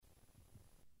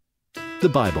The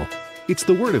Bible. It's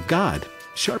the Word of God,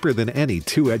 sharper than any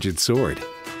two-edged sword.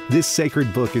 This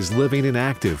sacred book is living and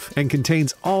active and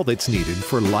contains all that's needed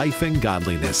for life and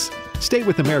godliness. Stay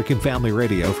with American Family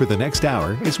Radio for the next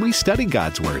hour as we study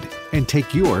God's Word and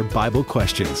take your Bible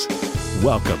questions.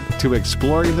 Welcome to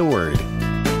Exploring the Word.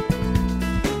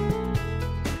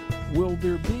 Will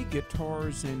there be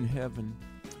guitars in heaven?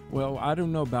 Well, I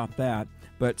don't know about that,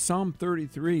 but Psalm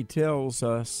 33 tells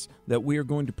us that we are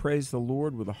going to praise the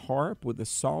Lord with a harp, with a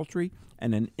psaltery,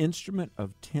 and an instrument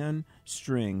of 10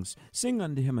 strings. Sing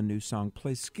unto him a new song,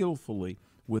 play skillfully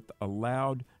with a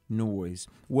loud noise.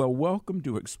 Well, welcome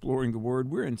to Exploring the Word.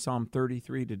 We're in Psalm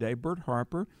 33 today. Bert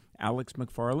Harper, Alex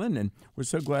McFarland, and we're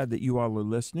so glad that you all are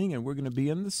listening, and we're going to be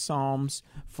in the Psalms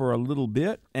for a little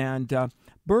bit. And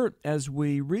Bert, as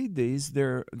we read these,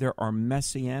 there are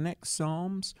messianic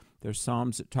psalms. There's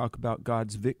psalms that talk about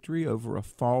God's victory over a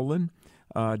fallen,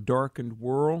 darkened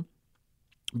world.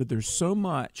 But there's so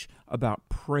much about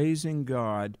praising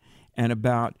God and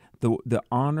about the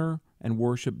honor and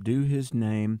worship due his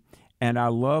name. And I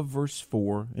love verse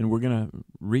 4, and we're going to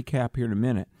recap here in a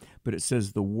minute, but it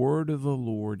says, "The word of the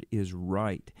Lord is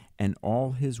right, and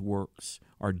all his works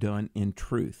are done in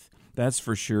truth." That's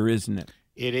for sure, isn't it?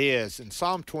 It is, and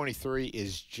Psalm 23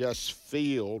 is just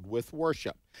filled with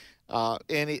worship.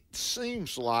 And it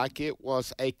seems like it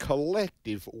was a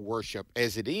collective worship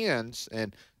as it ends,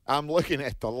 and I'm looking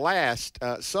at the last,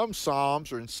 some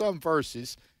psalms or in some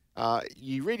verses,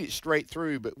 you read it straight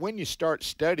through, but when you start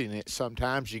studying it,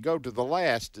 sometimes you go to the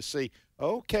last to see,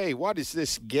 okay, what is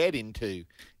this getting to?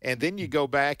 And then you go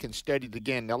back and study it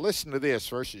again. Now listen to this,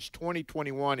 verses 20,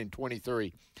 21, and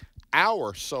 23.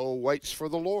 Our soul waits for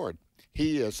the Lord.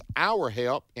 He is our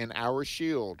help and our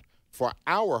shield. For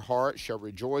our heart shall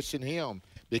rejoice in him,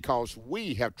 because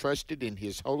we have trusted in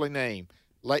his holy name.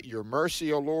 Let your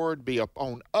mercy, O Lord, be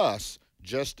upon us,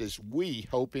 just as we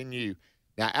hope in you.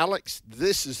 Now, Alex,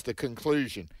 this is the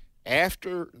conclusion.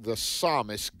 After the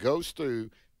psalmist goes through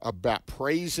about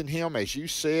praising him, as you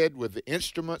said, with the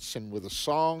instruments and with the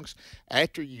songs,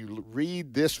 after you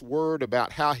read this word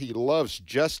about how he loves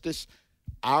justice,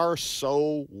 our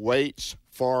soul waits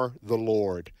for the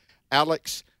Lord.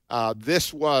 Alex,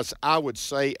 this was, I would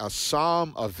say, a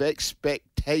psalm of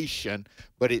expectation,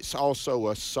 but it's also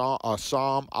a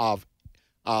psalm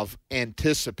of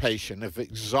anticipation, of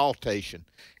exaltation.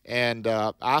 And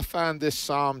I find this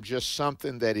psalm just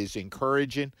something that is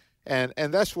encouraging. And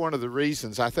that's one of the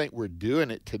reasons I think we're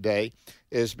doing it today,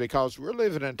 is because we're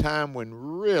living in a time when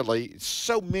really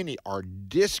so many are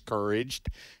discouraged.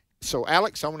 So,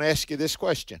 Alex, I want to ask you this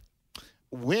question.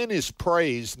 When is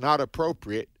praise not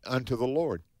appropriate unto the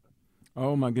Lord?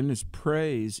 Oh, my goodness.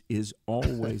 Praise is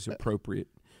always appropriate.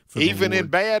 Even in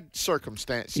bad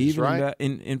circumstances, right?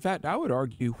 In fact, I would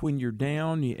argue when you're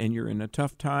down and you're in a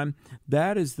tough time,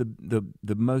 that is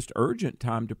the most urgent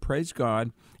time to praise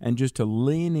God and just to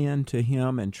lean into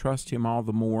him and trust him all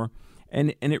the more.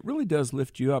 And it really does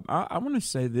lift you up. I want to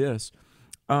say this.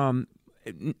 All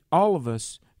of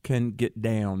us can get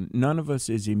down. None of us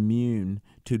is immune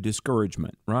to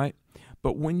discouragement, right?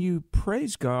 But when you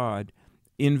praise God,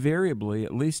 invariably,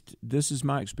 at least this is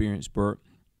my experience, Bert,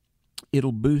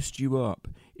 it'll boost you up.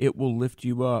 It will lift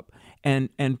you up. And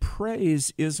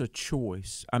praise is a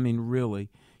choice. I mean,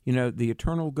 really. You know, the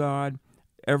eternal God,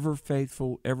 ever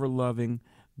faithful, ever loving,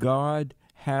 God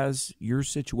has your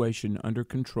situation under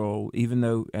control, even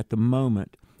though at the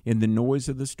moment, in the noise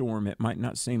of the storm, it might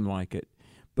not seem like it.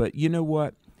 But you know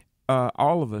what?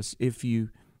 All of us, if you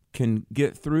can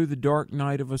get through the dark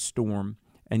night of a storm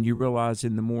and you realize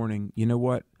in the morning, you know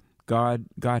what? God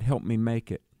helped me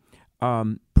make it.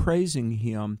 Praising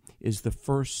him is the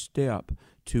first step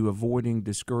to avoiding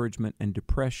discouragement and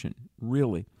depression,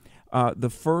 really. The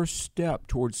first step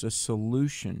towards a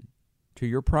solution to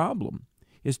your problem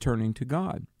is turning to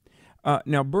God.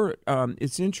 Now, Bert,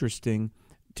 it's interesting.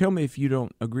 Tell me if you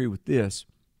don't agree with this.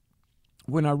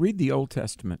 When I read the Old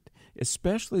Testament,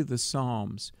 especially the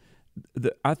Psalms,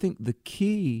 I think the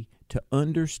key to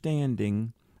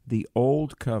understanding the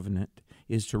Old Covenant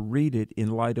is to read it in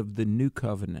light of the New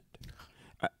Covenant.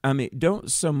 I mean,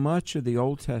 don't so much of the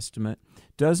Old Testament,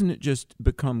 doesn't it just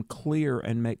become clear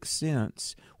and make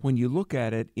sense when you look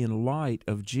at it in light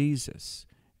of Jesus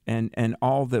and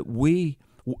all that we,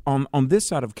 on this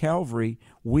side of Calvary,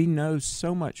 we know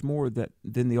so much more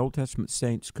than the Old Testament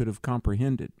saints could have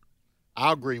comprehended.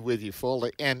 I agree with you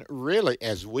fully. And really,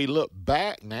 as we look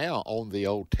back now on the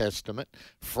Old Testament,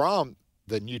 from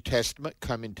the New Testament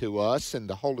coming to us and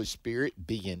the Holy Spirit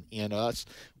being in us,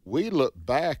 we look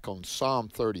back on Psalm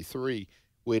 33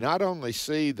 we not only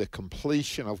see the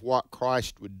completion of what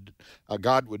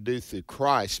God would do through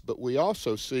Christ, but we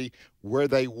also see where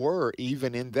they were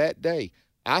even in that day.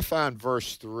 I find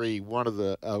verse 3 one of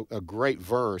a great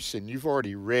verse, and you've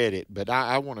already read it, but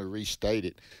I want to restate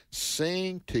it.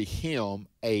 Sing to him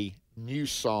a new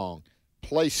song.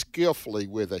 Play skillfully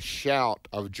with a shout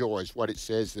of joy is what it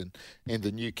says in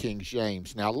the New King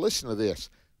James. Now listen to this.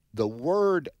 The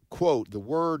word, quote, the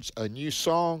words a new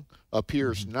song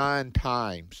appears 9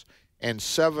 times. And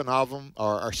 7 of them,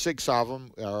 or 6 of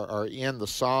them, are in the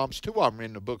Psalms. 2 of them are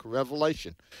in the book of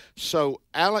Revelation. So,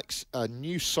 Alex, a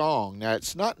new song. Now,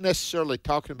 it's not necessarily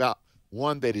talking about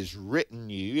one that is written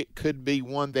new. It could be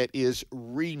one that is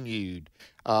renewed.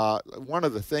 One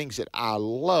of the things that I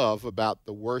love about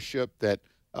the worship that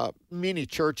many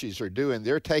churches are doing,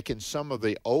 they're taking some of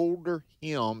the older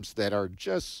hymns that are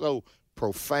just so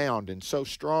profound and so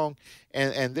strong,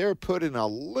 and they're putting a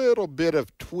little bit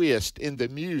of twist in the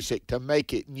music to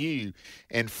make it new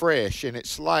and fresh. And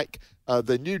it's like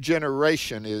the new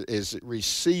generation is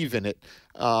receiving it.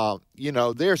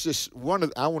 There's this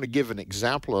one. I want to give an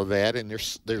example of that, and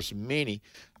there's many,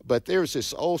 but there's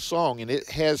this old song, and it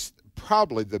has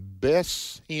probably the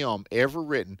best hymn ever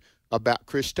written about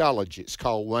Christology. It's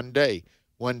called One Day.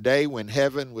 One day when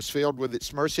heaven was filled with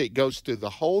its mercy. It goes through the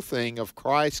whole thing of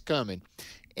Christ coming.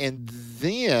 And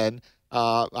then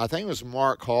I think it was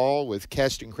Mark Hall with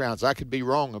Casting Crowns. I could be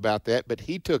wrong about that, but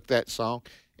he took that song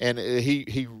and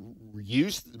he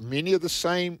used many of the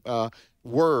same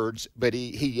words, but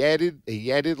he added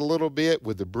a little bit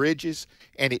with the bridges,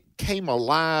 and it came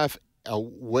alive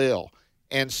well.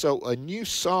 And so a new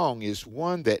song is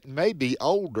one that may be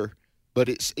older, but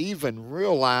it's even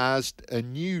realized a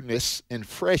newness and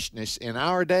freshness in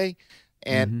our day.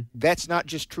 And that's not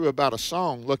just true about a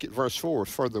song. Look at verse 4.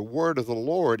 For the word of the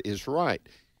Lord is right.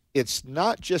 It's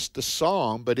not just the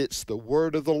song, but it's the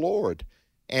word of the Lord.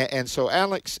 And so,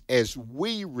 Alex, as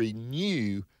we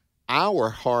renew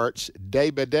our hearts day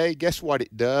by day, guess what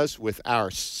it does with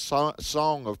our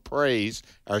song of praise,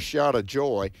 our shout of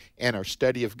joy, and our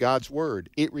study of God's word?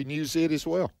 It renews it as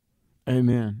well.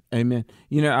 Amen. Amen.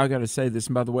 I got to say this,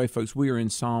 and by the way, folks, we are in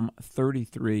Psalm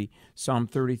 33. Psalm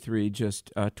 33,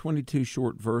 just 22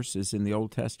 short verses in the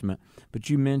Old Testament. But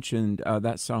you mentioned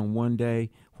that song, One Day,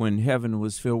 when heaven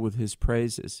was filled with his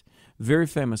praises. Very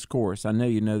famous chorus. I know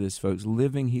you know this, folks.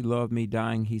 Living, he loved me.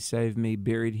 Dying, he saved me.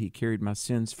 Buried, he carried my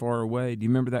sins far away. Do you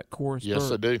remember that chorus? Yes,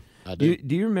 Bert? I do.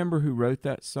 Do you remember who wrote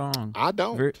that song? I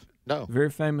don't. No. Very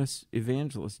famous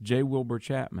evangelist, J. Wilbur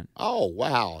Chapman. Oh,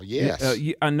 wow, yes.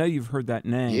 I know you've heard that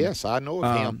name. Yes, I know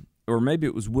of him. Or maybe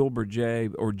it was Wilbur J.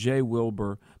 or J.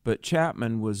 Wilbur, but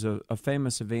Chapman was a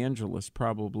famous evangelist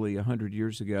probably 100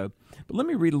 years ago. But let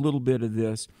me read a little bit of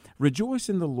this. Rejoice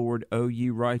in the Lord, O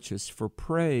ye righteous, for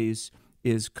praise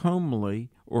is comely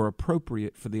or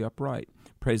appropriate for the upright.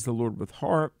 Praise the Lord with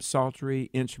harp, psaltery,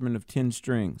 instrument of 10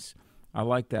 strings. I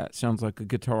like that. Sounds like a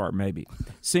guitar, maybe.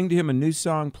 Sing to him a new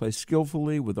song. Play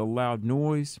skillfully with a loud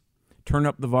noise. Turn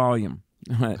up the volume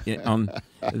on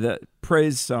the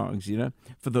praise songs,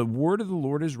 For the word of the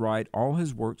Lord is right. All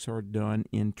his works are done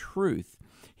in truth.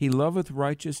 He loveth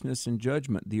righteousness and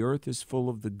judgment. The earth is full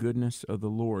of the goodness of the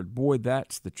Lord. Boy,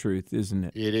 that's the truth, isn't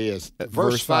it? It is.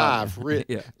 Verse 5.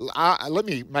 Yeah. Let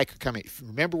me make a comment.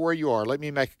 Remember where you are. Let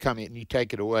me make a comment, and you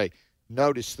take it away.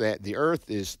 Notice that the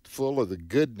earth is full of the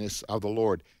goodness of the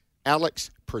Lord. Alex,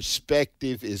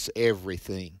 perspective is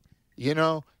everything, and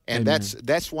Amen.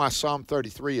 that's why Psalm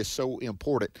 33 is so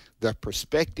important. The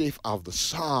perspective of the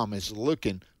psalm is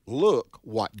look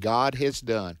what God has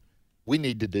done. We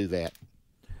need to do that.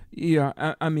 Yeah,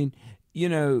 I mean,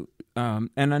 and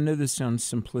I know this sounds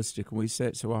simplistic, and we say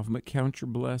it so often, but count your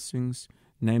blessings,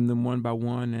 name them one by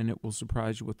one, and it will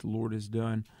surprise you what the Lord has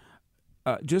done.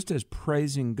 Just as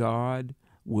praising God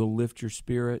will lift your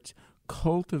spirits,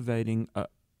 cultivating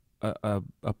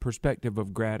a perspective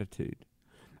of gratitude.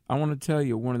 I want to tell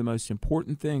you one of the most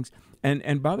important things,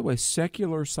 and by the way,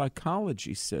 secular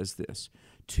psychology says this,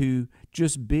 to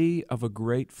just be of a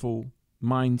grateful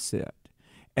mindset.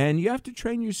 And you have to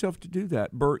train yourself to do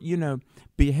that. Bert,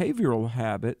 behavioral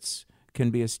habits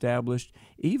can be established,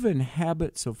 even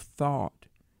habits of thought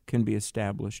can be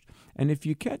established. And if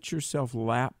you catch yourself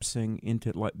lapsing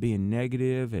into like being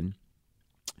negative and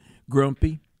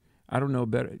grumpy, I don't know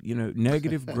about it,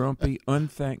 negative, grumpy,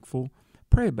 unthankful,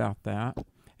 pray about that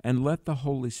and let the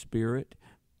Holy Spirit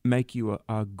make you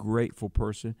a grateful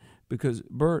person. Because,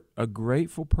 Bert, a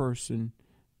grateful person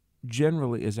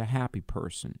generally is a happy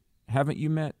person. Haven't you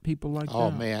met people like that?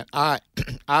 Oh man, I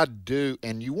do,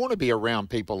 and you want to be around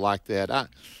people like that.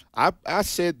 I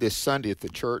said this Sunday at the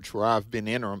church where I've been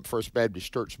interim, First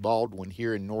Baptist Church Baldwin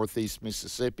here in Northeast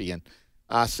Mississippi, and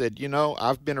I said,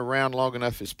 I've been around long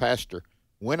enough as pastor.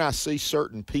 When I see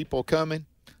certain people coming,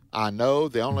 I know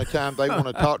the only time they want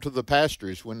to talk to the pastor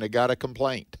is when they got a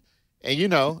complaint.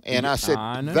 And I said,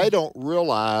 they don't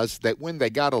realize that when they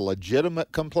got a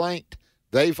legitimate complaint,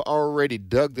 they've already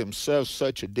dug themselves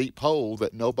such a deep hole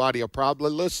that nobody will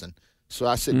probably listen. So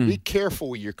I said, be careful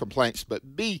with your complaints,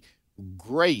 but be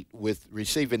great with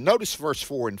receiving. Notice verse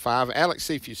 4 and 5. Alex,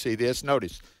 see if you see this.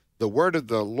 Notice, the word of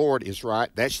the Lord is right.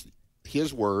 That's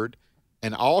his word,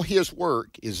 and all his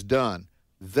work is done.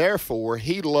 Therefore,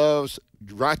 he loves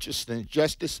righteousness and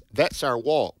justice. That's our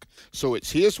walk. So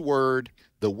it's his word,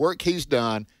 the work he's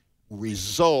done,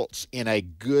 results in a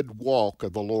good walk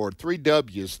of the Lord. 3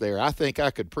 W's there. I think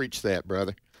I could preach that,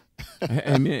 brother.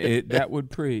 Amen. That would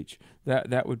preach.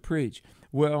 That would preach.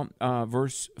 Well,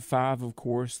 verse 5, of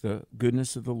course, the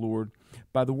goodness of the Lord.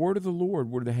 By the word of the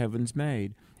Lord were the heavens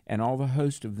made, and all the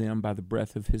host of them by the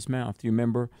breath of his mouth. You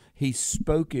remember, he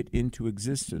spoke it into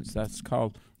existence. That's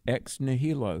called ex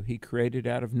nihilo. He created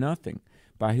out of nothing.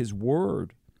 By his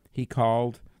word, he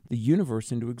called the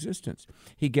universe into existence.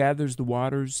 He gathers the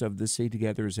waters of the sea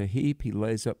together as a heap. He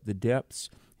lays up the depths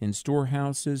in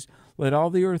storehouses. Let all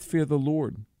the earth fear the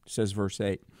Lord, says verse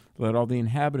 8. Let all the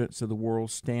inhabitants of the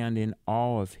world stand in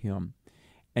awe of him.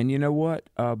 And you know what,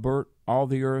 Bert? All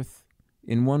the earth,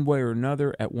 in one way or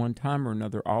another, at one time or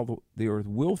another, all the earth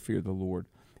will fear the Lord,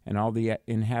 and all the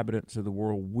inhabitants of the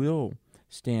world will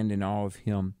stand in awe of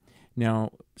him.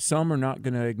 Now, some are not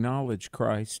going to acknowledge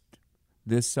Christ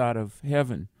this side of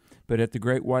heaven, but at the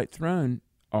great white throne,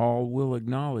 all will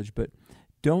acknowledge. But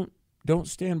don't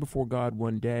stand before God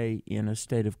one day in a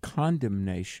state of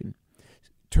condemnation.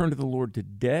 Turn to the Lord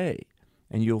today,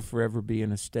 and you'll forever be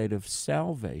in a state of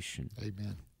salvation.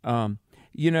 Amen.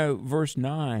 Verse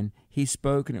 9, he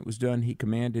spoke and it was done. He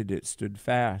commanded, it stood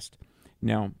fast.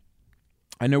 Now,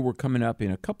 I know we're coming up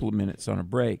in a couple of minutes on a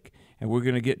break, and we're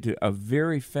going to get to a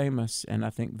very famous and I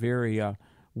think very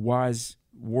wise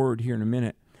word here in a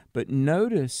minute. But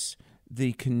notice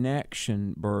the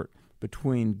connection, Bert,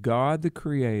 between God the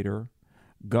Creator,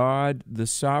 God the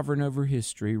sovereign over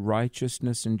history,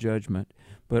 righteousness and judgment,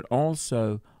 but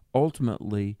also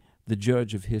ultimately the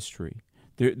judge of history.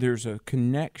 There's a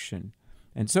connection.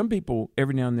 And some people,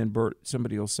 every now and then, Bert,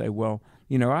 somebody will say, well,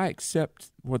 I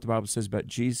accept what the Bible says about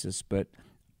Jesus, but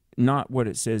not what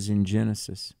it says in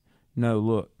Genesis. No,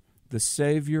 look, the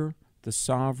Savior, the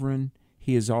sovereign,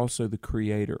 he is also the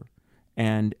Creator.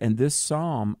 And this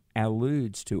psalm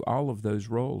alludes to all of those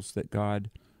roles that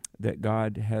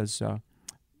God has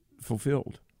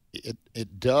fulfilled.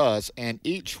 It does, and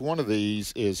each one of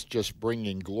these is just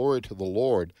bringing glory to the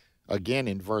Lord. Again,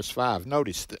 in verse 5,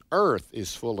 notice the earth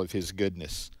is full of his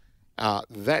goodness.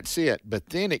 That's it. But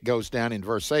then it goes down in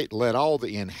verse 8, let all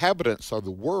the inhabitants of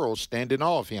the world stand in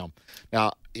awe of him.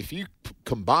 Now, if you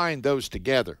combine those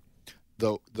together,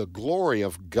 the glory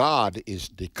of God is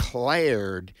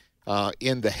declared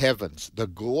in the heavens. The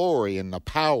glory and the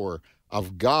power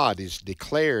of God is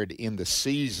declared in the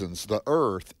seasons, the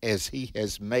earth, as he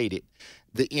has made it.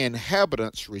 The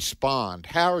inhabitants respond.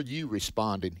 How are you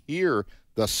responding? Here,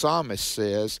 the psalmist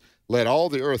says, let all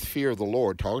the earth fear the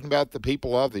Lord, talking about the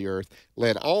people of the earth.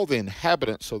 Let all the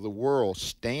inhabitants of the world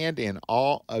stand in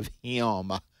awe of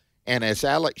him. And as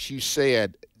Alex, you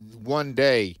said, one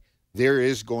day there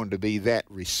is going to be that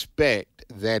respect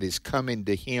that is coming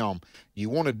to him. You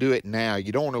want to do it now.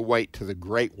 You don't want to wait to the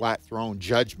great white throne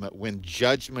judgment when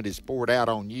judgment is poured out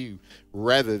on you,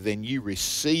 rather than you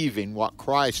receiving what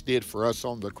Christ did for us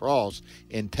on the cross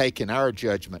and taking our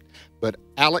judgment. But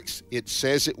Alex, it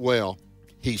says it well.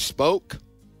 He spoke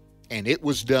and it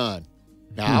was done.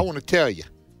 Now, I want to tell you,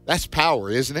 that's power,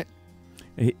 isn't it?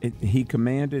 He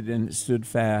commanded and it stood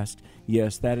fast.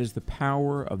 Yes, that is the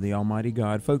power of the Almighty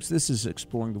God. Folks, this is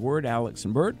Exploring the Word. Alex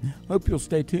and Bert. Hope you'll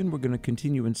stay tuned. We're going to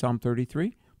continue in Psalm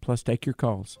 33, plus take your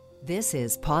calls. This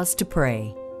is Pause to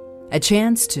Pray, a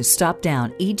chance to stop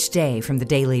down each day from the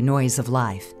daily noise of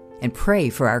life and pray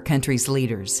for our country's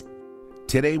leaders.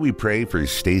 Today we pray for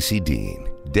Stacy Dean,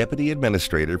 Deputy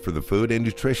Administrator for the Food and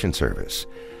Nutrition Service.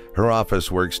 Her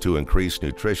office works to increase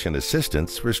nutrition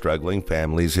assistance for struggling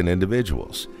families and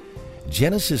individuals.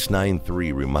 Genesis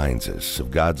 9:3 reminds us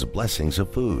of God's blessings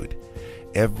of food.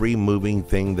 Every moving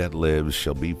thing that lives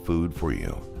shall be food for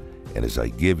you. And as I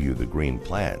give you the green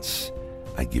plants,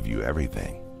 I give you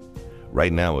everything.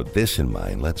 Right now, with this in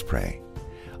mind, let's pray.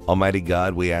 Almighty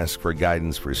God, we ask for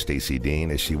guidance for Stacy Dean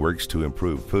as she works to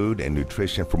improve food and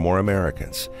nutrition for more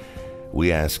Americans.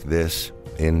 We ask this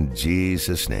in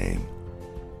Jesus' name.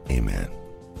 Amen.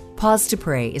 Pause to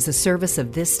Pray is a service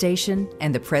of this station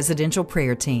and the Presidential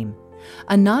Prayer Team,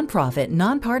 a nonprofit,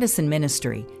 nonpartisan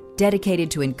ministry dedicated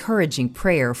to encouraging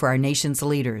prayer for our nation's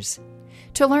leaders.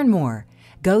 To learn more,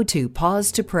 go to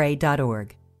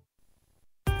pausetopray.org.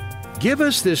 Give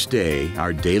us this day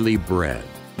our daily bread.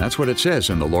 That's what it says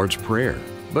in the Lord's Prayer.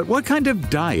 But what kind of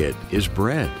diet is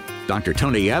bread? Dr.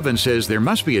 Tony Evans says there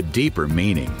must be a deeper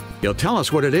meaning. He'll tell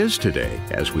us what it is today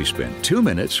as we spend 2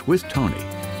 minutes with Tony.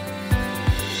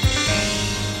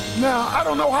 Now, I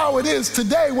don't know how it is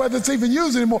today, whether it's even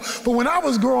used anymore, but when I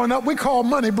was growing up, we called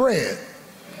money bread.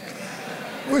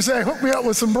 We say, hook me up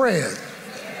with some bread.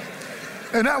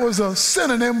 And that was a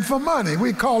synonym for money.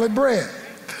 We call it bread.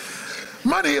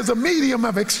 Money is a medium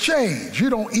of exchange. You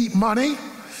don't eat money.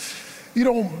 You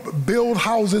don't build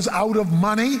houses out of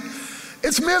money.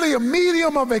 It's merely a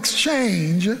medium of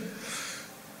exchange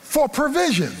for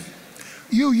provision.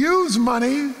 You use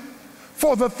money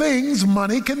for the things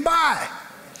money can buy.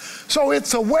 So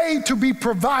it's a way to be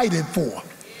provided for.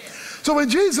 So when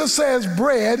Jesus says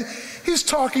bread, he's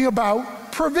talking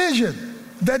about provision.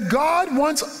 That God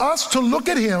wants us to look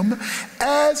at him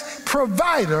as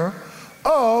provider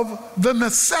of the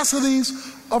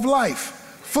necessities of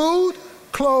life. Food,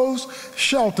 clothes,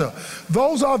 shelter.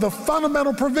 Those are the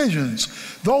fundamental provisions.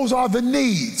 Those are the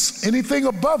needs. Anything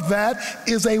above that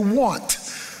is a want.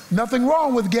 Nothing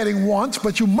wrong with getting wants,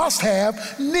 but you must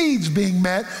have needs being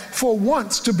met for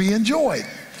wants to be enjoyed.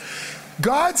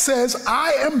 God says,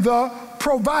 I am the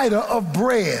provider of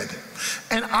bread,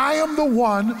 and I am the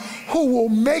one who will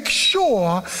make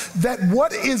sure that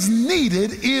what is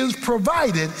needed is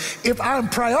provided if I'm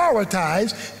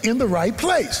prioritized in the right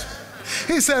place.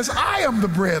 He says, I am the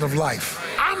bread of life.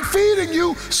 I'm feeding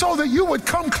you so that you would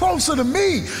come closer to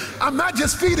me. I'm not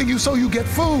just feeding you so you get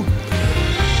food.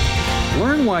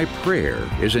 Learn why prayer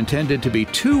is intended to be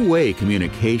two-way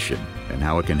communication and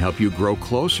how it can help you grow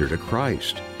closer to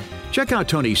Christ. Check out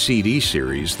Tony's CD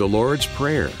series, The Lord's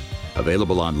Prayer,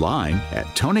 available online at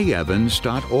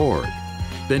tonyevans.org.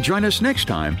 Then join us next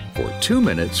time for 2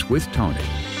 Minutes with Tony.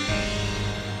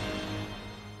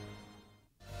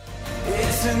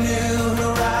 It's a new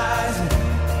horizon,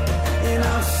 and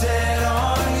I'm set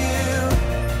on you,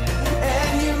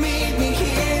 and you meet me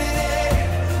here today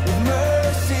with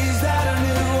mercies that are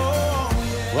new. Oh,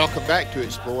 yeah. Welcome back to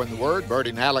Exploring the Word. Bert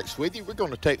and Alex with you. We're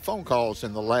going to take phone calls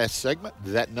in the last segment.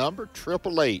 That number,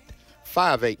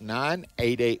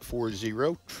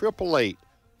 888-589-8840,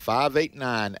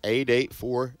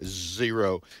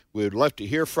 888-589-8840. We would love to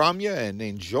hear from you and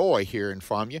enjoy hearing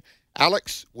from you.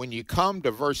 Alex, when you come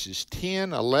to verses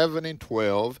 10, 11, and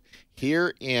 12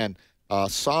 here in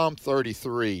Psalm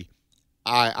 33,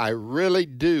 I really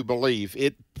do believe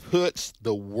it puts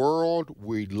the world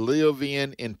we live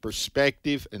in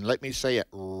perspective. And let me say it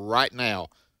right now.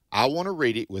 I want to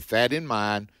read it with that in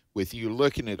mind, with you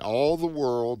looking at all the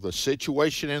world, the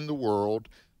situation in the world,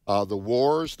 the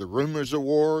wars, the rumors of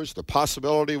wars, the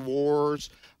possibility of wars,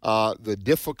 the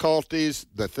difficulties,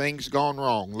 the things gone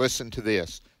wrong. Listen to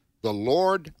this. The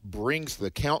Lord brings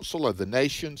the counsel of the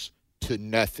nations to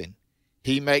nothing.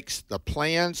 He makes the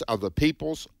plans of the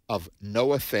peoples of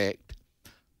no effect.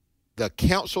 The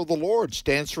counsel of the Lord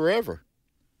stands forever,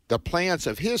 the plans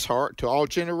of his heart to all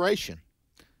generation.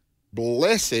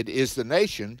 Blessed is the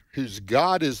nation whose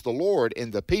God is the Lord,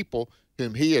 and the people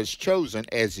whom he has chosen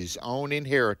as his own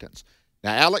inheritance.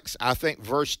 Now, Alex, I think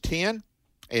verse 10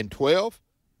 and 12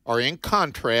 are in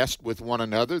contrast with one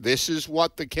another. This is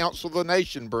what the counsel of the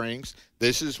nation brings.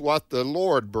 This is what the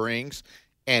Lord brings.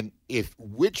 And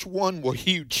which one will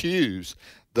you choose?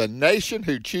 The nation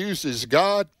who chooses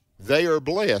God, they are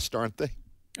blessed, aren't they?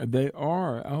 They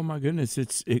are. Oh my goodness,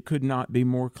 it could not be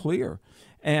more clear.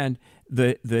 And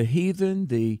the heathen,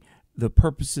 the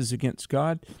purposes against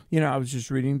God. You know, I was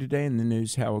just reading today in the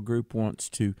news how a group wants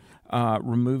to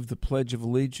remove the Pledge of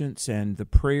Allegiance and the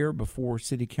prayer before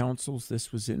city councils.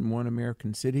 This was in one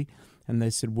American city, and they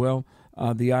said, well,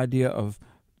 the idea of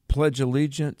pledge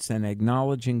allegiance and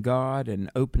acknowledging God and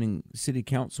opening city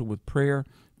council with prayer,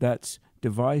 that's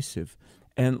divisive.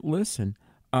 And listen,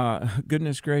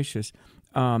 goodness gracious,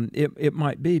 it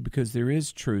might be because there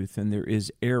is truth and there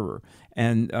is error.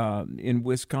 And in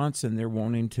Wisconsin, they're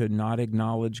wanting to not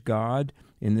acknowledge God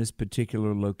in this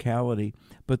particular locality.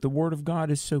 But the Word of God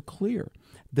is so clear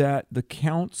that the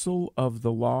counsel of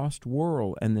the lost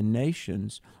world and the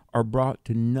nations are brought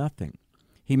to nothing.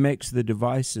 He makes the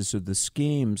devices of the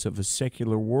schemes of a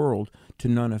secular world to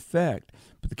none effect.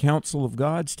 But the counsel of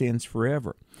God stands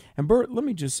forever. And Bert, let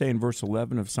me just say in verse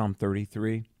 11 of Psalm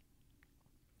 33,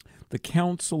 the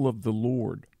counsel of the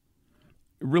Lord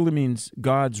really means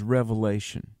God's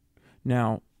revelation.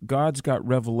 Now, God's got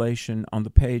revelation on the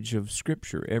page of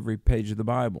Scripture, every page of the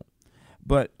Bible,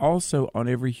 but also on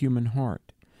every human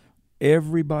heart.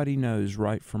 Everybody knows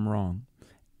right from wrong.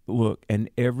 Look, and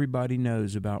everybody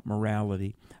knows about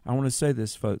morality. I want to say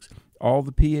this, folks. All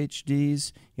the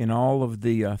PhDs in all of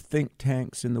the think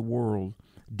tanks in the world,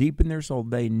 deep in their soul,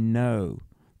 they know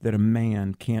that a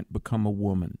man can't become a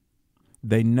woman.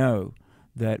 They know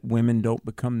that women don't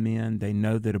become men. They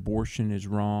know that abortion is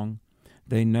wrong.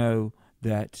 They know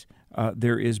that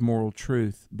there is moral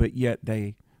truth, but yet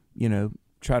they,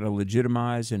 try to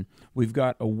legitimize. And we've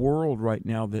got a world right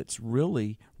now that's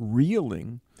really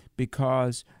reeling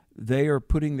because they are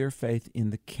putting their faith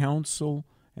in the counsel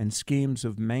and schemes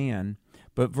of man.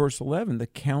 But verse 11, the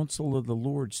counsel of the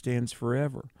Lord stands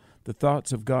forever, the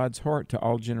thoughts of God's heart to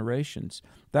all generations.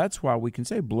 That's why we can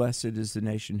say, blessed is the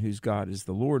nation whose God is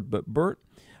the Lord. But Bert,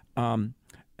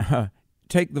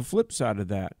 take the flip side of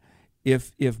that.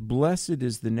 If blessed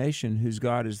is the nation whose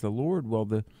God is the Lord, well,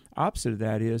 the opposite of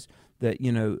that is that,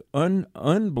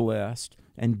 unblessed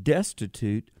and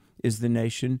destitute is the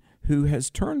nation who has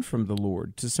turned from the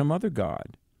Lord to some other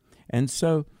god. And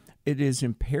so it is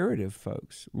imperative,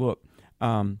 folks. Look,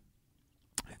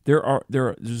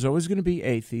 there's always going to be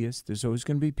atheists. There's always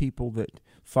going to be people that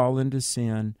fall into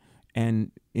sin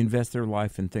and invest their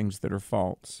life in things that are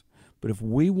false. But if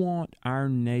we want our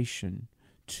nation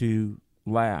to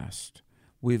last,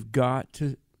 we've got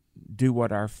to do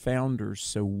what our founders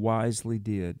so wisely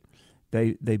did.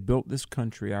 They built this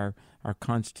country, our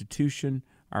Constitution,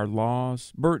 our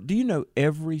laws. Bert, do you know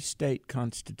every state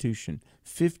constitution,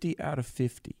 50 out of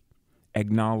 50,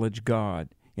 acknowledge God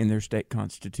in their state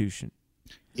constitution?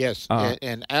 Yes,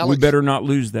 and Alex, we better not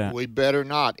lose that. We better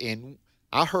not. And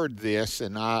I heard this,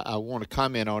 and I want to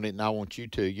comment on it, and I want you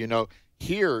to.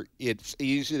 Here it's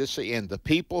easy to see, and the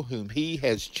people whom he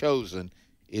has chosen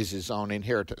is his own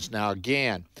inheritance. Now,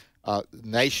 again,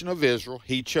 nation of Israel,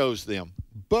 he chose them.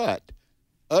 But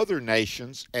other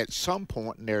nations at some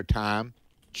point in their time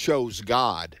chose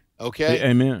God. Okay?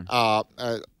 Amen.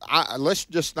 Let's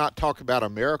just not talk about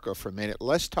America for a minute.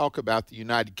 Let's talk about the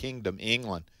United Kingdom,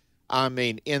 England. I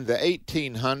mean, in the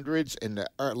 1800s, in the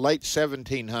late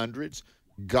 1700s,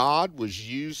 God was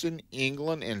using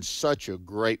England in such a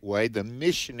great way. The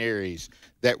missionaries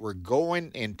that were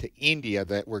going into India,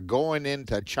 that were going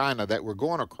into China, that were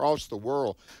going across the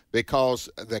world because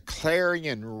the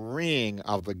clarion ring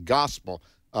of the gospel,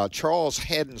 Charles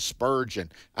Haddon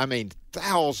Spurgeon, I mean,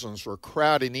 thousands were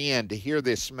crowding in to hear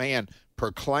this man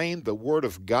proclaim the word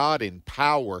of God in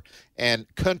power, and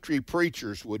country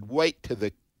preachers would wait till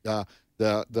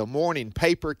the morning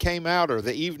paper came out, or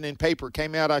the evening paper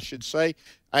came out, I should say,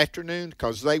 afternoon,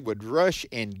 because they would rush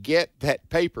and get that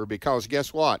paper because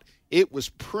guess what? It was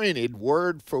printed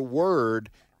word for word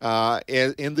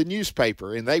in the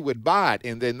newspaper, and they would buy it,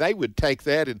 and then they would take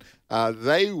that and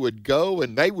they would go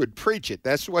and they would preach it.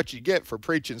 That's what you get for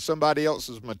preaching somebody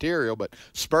else's material, but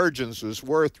Spurgeon's was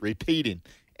worth repeating.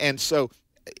 And so,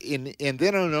 and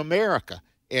then in America,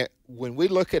 when we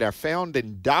look at our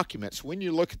founding documents, when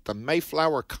you look at the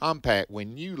Mayflower Compact,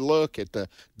 when you look at the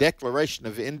Declaration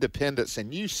of Independence,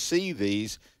 and you see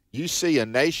these, you see a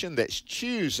nation that's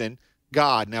choosing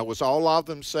God. Now, was all of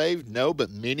them saved? No,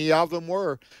 but many of them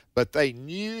were. But they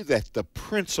knew that the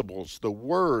principles, the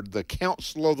word, the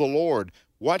counsel of the Lord,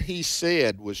 what he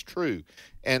said was true.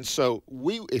 And so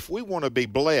if we want to be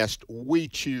blessed, we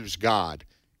choose God.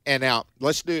 And now,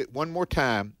 let's do it one more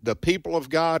time. The people of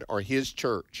God are his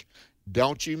church.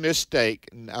 Don't you mistake.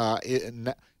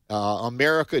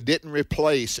 America didn't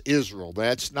replace Israel.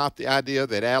 That's not the idea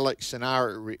that Alex and I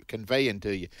are conveying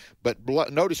to you. But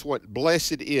notice what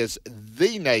blessed is,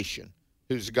 the nation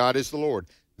whose God is the Lord.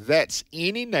 That's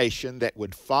any nation that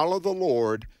would follow the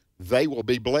Lord, they will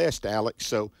be blessed, Alex.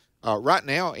 So right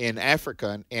now in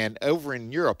Africa and over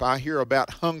in Europe, I hear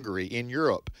about Hungary in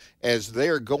Europe as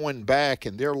they're going back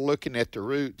and they're looking at the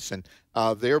roots, and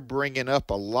they're bringing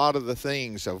up a lot of the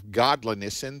things of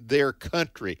godliness in their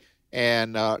country,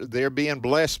 and they're being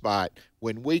blessed by it.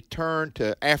 When we turn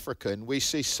to Africa and we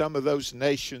see some of those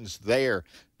nations there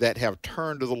that have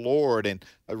turned to the Lord and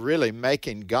really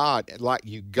making God, like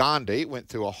Uganda, it went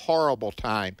through a horrible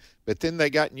time, but then they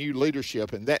got new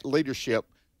leadership, and that leadership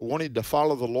wanted to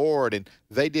follow the Lord, and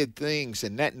they did things,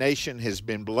 and that nation has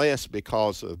been blessed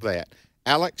because of that.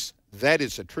 Alex, that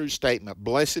is a true statement.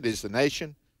 Blessed is the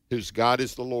nation whose God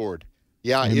is the Lord.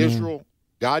 Yeah, Amen. Israel,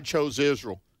 God chose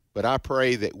Israel, but I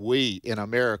pray that we in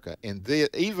America, and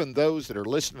even those that are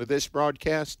listening to this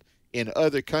broadcast in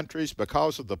other countries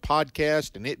because of the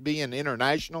podcast and it being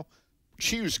international,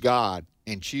 choose God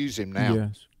and choose him now.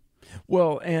 Yes.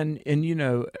 Well, and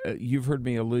you've heard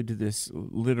me allude to this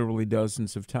literally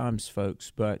dozens of times,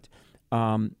 folks, but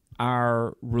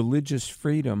our religious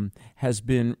freedom has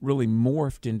been really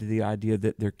morphed into the idea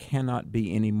that there cannot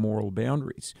be any moral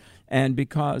boundaries. And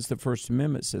because the First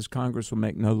Amendment says Congress will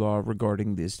make no law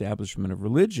regarding the establishment of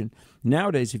religion,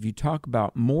 nowadays if you talk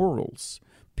about morals,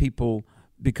 people,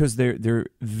 because they're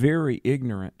very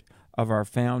ignorant of our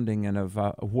founding and of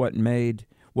what made,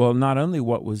 well, not only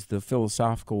what was the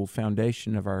philosophical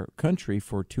foundation of our country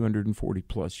for 240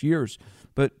 plus years,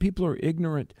 but people are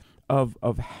ignorant of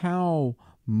how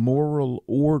moral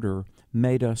order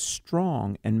made us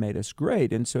strong and made us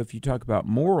great. And so if you talk about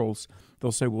morals,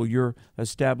 they'll say, well, you're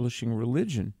establishing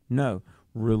religion. No,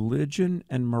 religion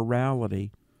and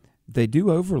morality, they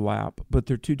do overlap, but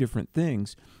they're two different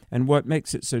things. And what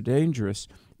makes it so dangerous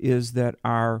is that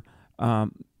our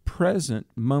present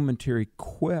momentary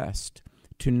quest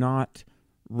to not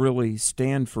really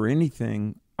stand for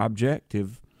anything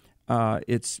objective,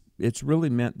 it's really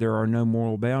meant there are no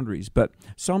moral boundaries. But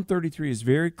Psalm 33 is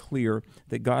very clear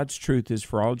that God's truth is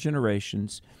for all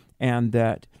generations, and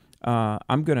that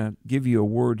I'm going to give you a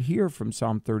word here from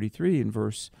Psalm 33 in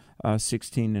verse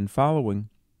 16 and following.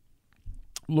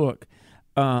 Look,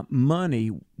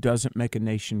 money doesn't make a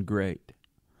nation great.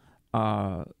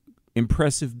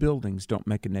 Impressive buildings don't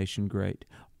make a nation great.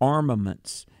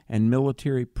 Armaments and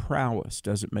military prowess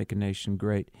doesn't make a nation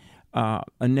great.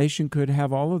 A nation could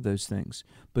have all of those things,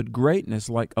 but greatness,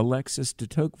 like Alexis de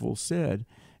Tocqueville said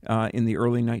in the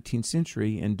early 19th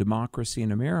century in Democracy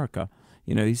in America,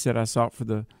 he said, I sought for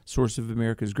the source of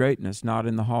America's greatness, not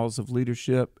in the halls of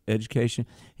leadership, education.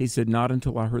 He said, not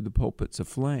until I heard the pulpits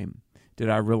aflame did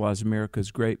I realize America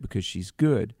is great because she's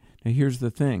good. Now, here's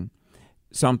the thing.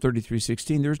 Psalm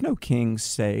 33:16, there's no king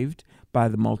saved by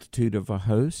the multitude of a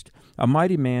host. A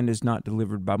mighty man is not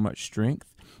delivered by much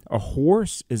strength. A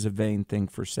horse is a vain thing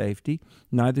for safety,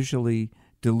 neither shall he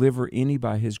deliver any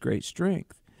by his great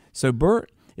strength. So,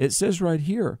 Bert, it says right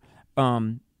here,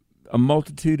 a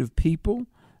multitude of people,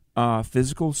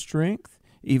 physical strength,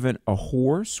 even a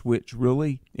horse, which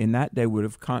really in that day would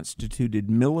have constituted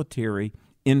military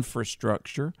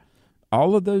infrastructure.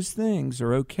 All of those things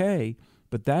are okay,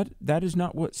 but that is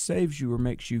not what saves you or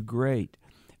makes you great.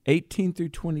 18 through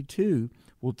 22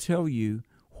 will tell you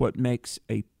what makes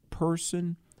a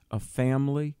person, a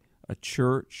family, a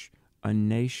church, a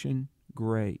nation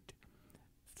great.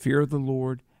 Fear of the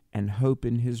Lord and hope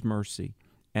in His mercy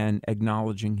and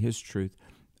acknowledging His truth.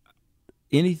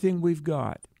 Anything we've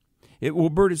got,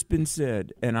 Bert, it's been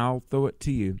said, and I'll throw it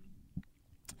to you.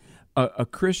 A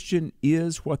Christian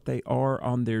is what they are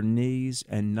on their knees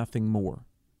and nothing more.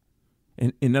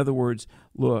 In other words,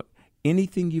 look,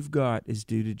 anything you've got is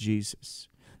due to Jesus.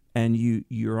 And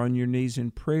you're on your knees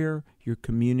in prayer, you're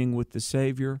communing with the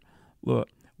Savior. Look,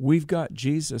 we've got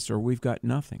Jesus or we've got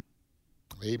nothing.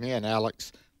 Amen,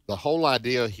 Alex. The whole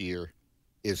idea here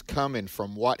is coming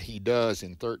from what he does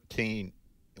in 13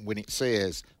 when it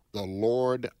says, the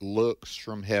Lord looks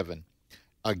from heaven.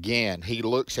 Again, he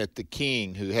looks at the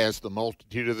king who has the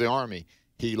multitude of the army.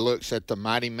 He looks at the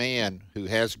mighty man who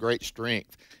has great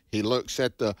strength. He looks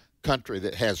at the country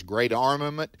that has great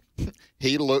armament.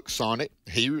 He looks on it,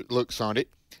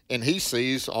 and he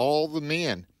sees all the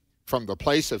men from the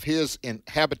place of his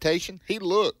habitation. He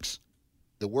looks.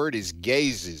 The word is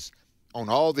gazes on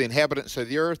all the inhabitants of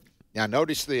the earth. Now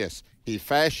notice this. He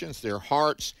fashions their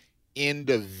hearts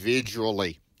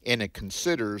individually, and it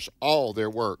considers all their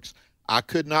works. I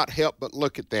could not help but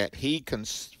look at that. He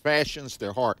fashions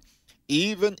their heart.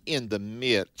 Even in the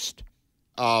midst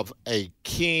of a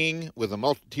king with a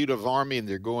multitude of army and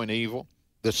they're going evil,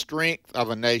 the strength of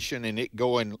a nation and it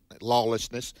going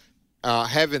lawlessness,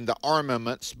 having the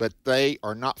armaments, but they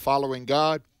are not following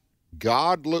God,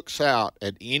 God looks out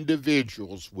at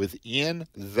individuals within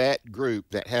that group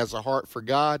that has a heart for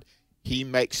God. He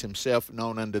makes himself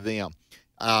known unto them.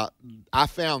 I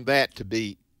found that to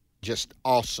be just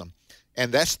awesome.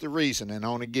 And that's the reason, and I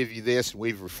want to give you this, and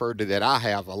we've referred to that, I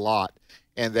have a lot,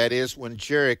 and that is when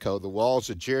Jericho, the walls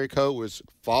of Jericho was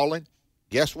falling,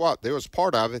 guess what? There was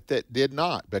part of it that did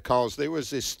not, because there was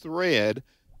this thread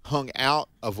hung out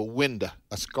of a window,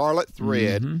 a scarlet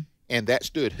thread, and that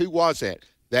stood. Who was that?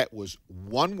 That was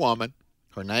one woman.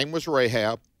 Her name was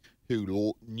Rahab,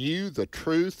 who knew the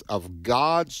truth of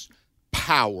God's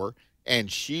power,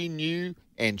 and she knew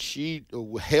and she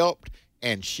helped,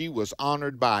 and she was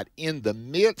honored by it. In the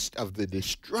midst of the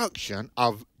destruction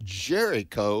of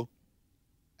Jericho,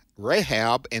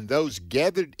 Rahab and those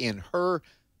gathered in her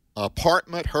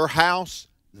apartment, her house,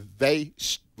 they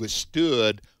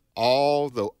withstood all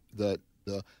the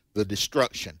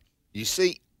destruction. You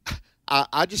see,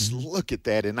 I just look at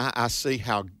that and I see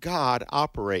how God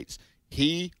operates.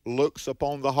 He looks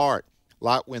upon the heart.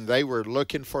 Like when they were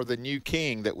looking for the new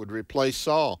king that would replace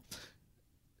Saul,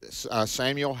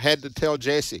 Samuel had to tell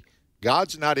Jesse,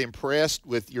 God's not impressed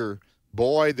with your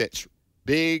boy that's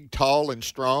big, tall, and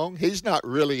strong. He's not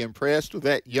really impressed with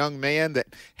that young man that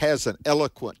has an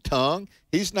eloquent tongue.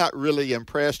 He's not really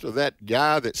impressed with that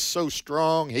guy that's so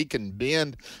strong he can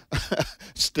bend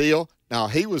steel. Now,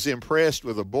 he was impressed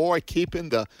with a boy keeping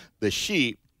the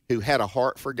sheep who had a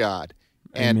heart for God.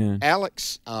 And Amen.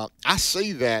 Alex, I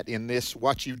see that in this,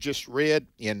 what you just read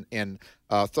in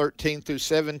 13 through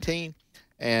 17.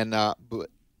 And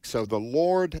so the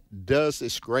Lord does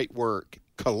this great work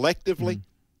collectively,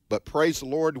 but praise the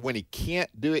Lord, when he can't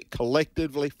do it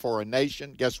collectively for a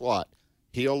nation, guess what?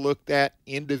 He'll look that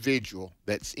individual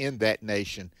that's in that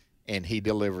nation, and he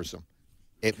delivers them.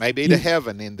 It may be to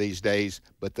heaven in these days,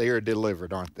 but they are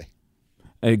delivered, aren't they?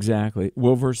 Exactly.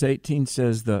 Well, verse 18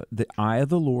 says, the eye of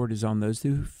the Lord is on those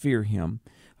who fear him,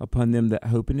 upon them that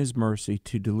hope in his mercy,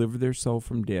 to deliver their soul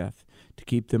from death, to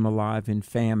keep them alive in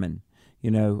famine. You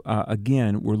know,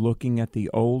 again, we're looking at the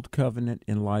old covenant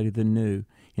in light of the new.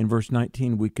 In verse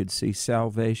 19, we could see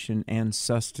salvation and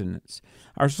sustenance.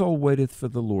 Our soul waiteth for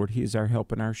the Lord. He is our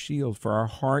help and our shield. For our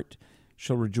heart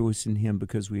shall rejoice in him,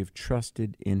 because we have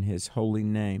trusted in his holy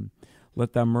name.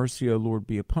 Let thy mercy, O Lord,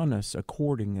 be upon us,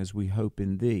 according as we hope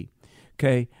in thee.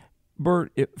 Okay,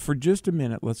 Bert, for just a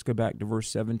minute, let's go back to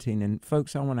verse 17. And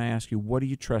folks, I want to ask you, what are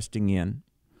you trusting in?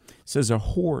 It says a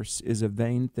horse is a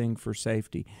vain thing for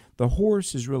safety. The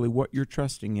horse is really what you're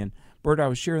trusting in. Bert, I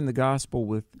was sharing the gospel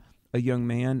with a young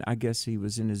man. I guess he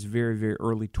was in his very, very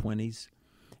early 20s.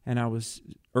 And I was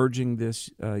urging this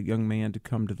young man to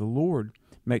come to the Lord,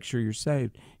 make sure you're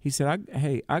saved. He said,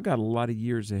 I got a lot of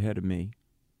years ahead of me.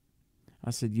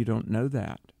 I said, you don't know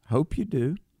that. Hope you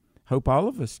do. Hope all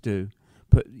of us do.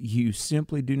 But you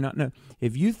simply do not know.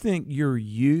 If you think your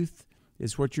youth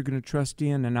is what you're going to trust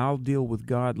in and I'll deal with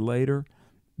God later,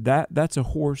 that's a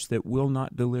horse that will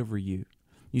not deliver you.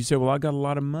 You say, well, I got a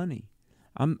lot of money.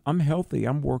 I'm healthy.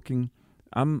 I'm working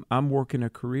a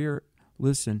career.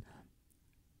 Listen,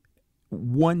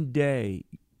 one day,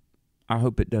 I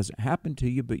hope it doesn't happen to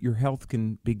you, but your health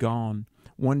can be gone.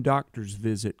 One doctor's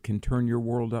visit can turn your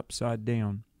world upside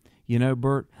down. You know,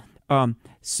 Bert?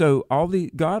 So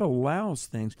God allows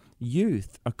things,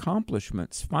 youth,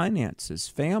 accomplishments, finances,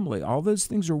 family, all those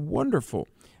things are wonderful.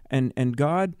 And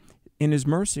God, in his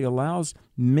mercy, allows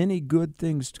many good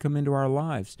things to come into our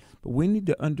lives. But we need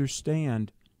to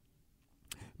understand,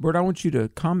 Bert, I want you to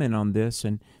comment on this,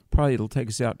 and probably it'll take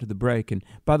us out to the break. And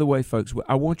by the way, folks,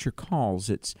 I want your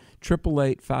calls. It's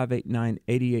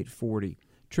 888-589-8840.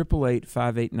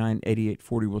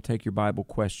 888-589-8840. We'll take your Bible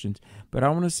questions. But I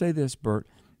want to say this, Bert,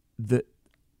 that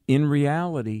in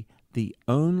reality, the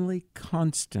only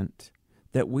constant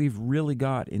that we've really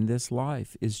got in this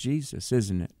life is Jesus,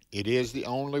 isn't it? It is the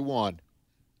only one.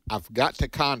 I've got to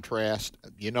contrast.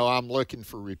 You know, I'm looking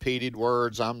for repeated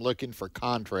words. I'm looking for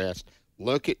contrast.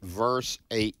 Look at verse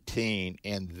 18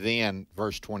 and then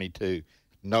verse 22.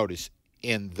 Notice,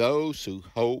 in those who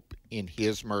hope in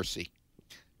his mercy,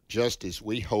 just as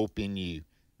we hope in you.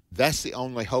 That's the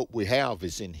only hope we have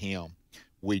is in him.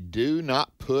 We do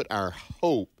not put our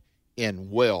hope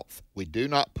in wealth. We do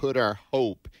not put our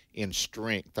hope in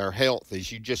strength, our health.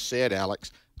 As you just said,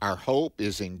 Alex, our hope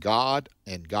is in God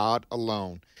and God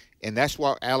alone. And that's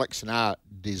what Alex and I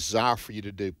desire for you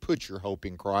to do. Put your hope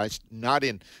in Christ, not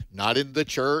in the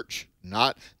church,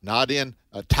 not in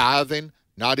tithing,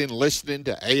 not in listening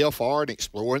to AFR and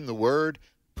exploring the Word.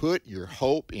 Put your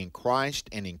hope in Christ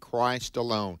and in Christ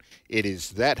alone. It is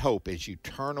that hope as you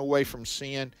turn away from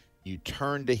sin, you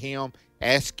turn to him,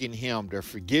 asking him to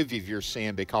forgive you of your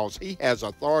sin because he has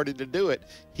authority to do it.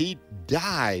 He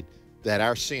died that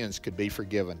our sins could be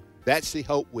forgiven. That's the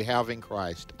hope we have in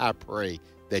Christ. I pray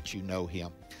that you know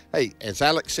him. Hey, as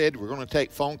Alex said, we're going to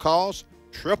take phone calls.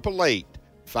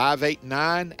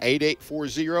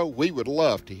 888-589-8840. We would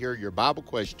love to hear your Bible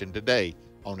question today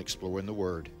on Exploring the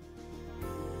Word.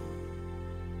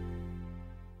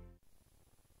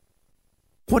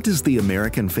 What does the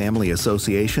American Family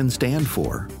Association stand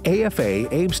for? AFA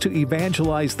aims to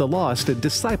evangelize the lost and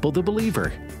disciple the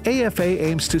believer. AFA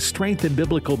aims to strengthen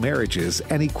biblical marriages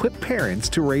and equip parents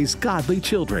to raise godly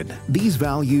children. These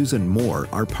values and more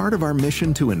are part of our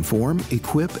mission to inform,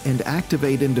 equip, and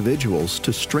activate individuals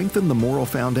to strengthen the moral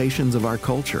foundations of our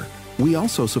culture. We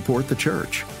also support the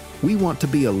church. We want to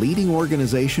be a leading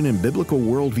organization in biblical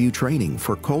worldview training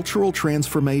for cultural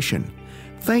transformation.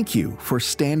 Thank you for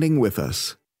standing with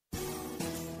us.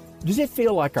 Does it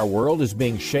feel like our world is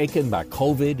being shaken by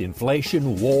COVID,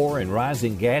 inflation, war, and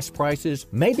rising gas prices?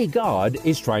 Maybe God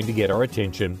is trying to get our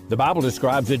attention. The Bible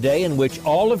describes a day in which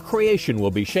all of creation will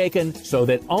be shaken so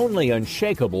that only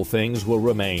unshakable things will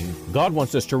remain. God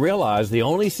wants us to realize the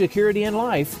only security in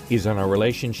life is in our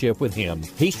relationship with Him.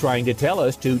 He's trying to tell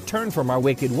us to turn from our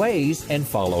wicked ways and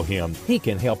follow Him. He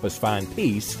can help us find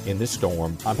peace in the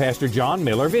storm. I'm Pastor John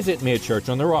Miller. Visit me at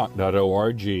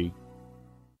churchontherock.org.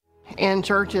 In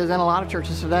churches, and a lot of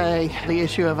churches today, the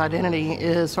issue of identity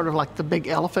is sort of like the big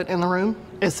elephant in the room.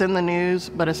 It's in the news,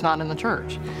 but it's not in the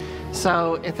church.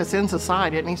 So if it's in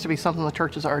society, it needs to be something the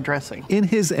churches are addressing. In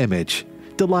His Image,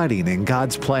 delighting in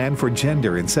God's plan for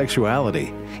gender and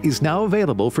sexuality, is now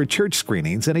available for church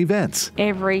screenings and events.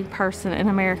 Every person in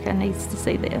America needs to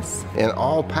see this. And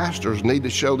all pastors need to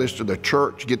show this to the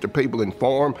church, get the people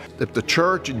informed. If the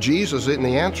church and Jesus isn't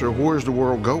the answer, where's the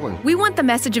world going? We want the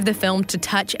message of the film to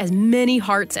touch as many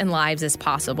hearts and lives as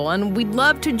possible, and we'd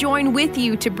love to join with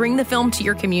you to bring the film to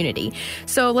your community.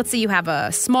 So let's say you have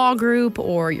a small group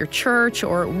or your church,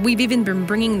 or we've even been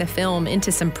bringing the film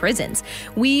into some prisons.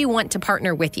 We want to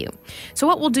partner with you. So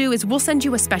what we'll do is we'll send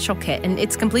you a special kit, and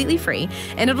it's completely free,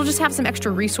 and it'll just have some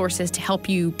extra resources to help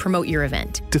you promote your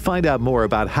event. To find out more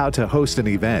about how to host an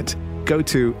event, go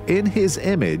to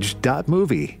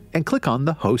inhisimage.movie and click on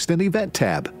the Host an Event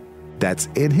tab. That's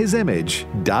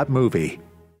inhisimage.movie.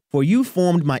 For you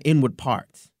formed my inward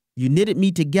parts. You knitted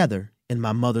me together in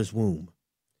my mother's womb.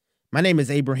 My name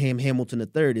is Abraham Hamilton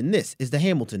III, and this is the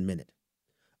Hamilton Minute.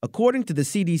 According to the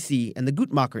CDC and the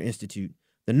Guttmacher Institute,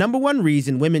 the number one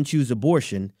reason women choose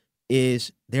abortion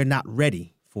is they're not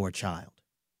ready for a child.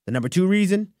 The number two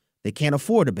reason, they can't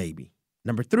afford a baby.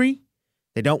 Number three,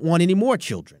 they don't want any more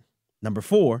children. Number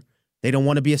four, they don't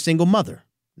want to be a single mother.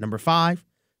 Number five,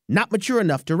 not mature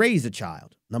enough to raise a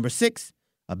child. Number six,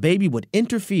 a baby would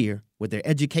interfere with their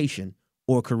education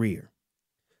or career.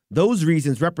 Those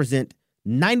reasons represent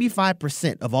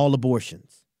 95% of all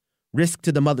abortions. Risk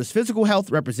to the mother's physical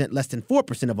health represent less than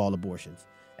 4% of all abortions.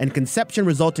 And conception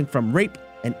resulting from rape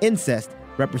and incest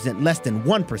represent less than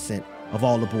 1% of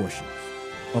all abortions.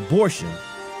 Abortion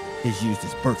is used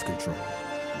as birth control.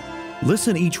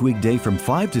 Listen each weekday from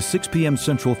 5 to 6 p.m.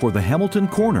 Central for the Hamilton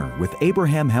Corner with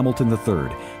Abraham Hamilton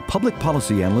III, Public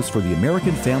Policy Analyst for the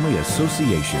American Family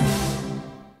Association.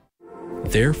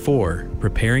 Therefore,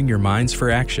 preparing your minds for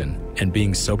action and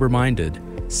being sober-minded,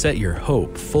 set your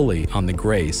hope fully on the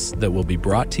grace that will be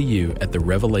brought to you at the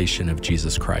revelation of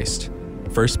Jesus Christ.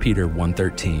 1 Peter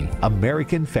 1:13.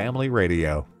 American Family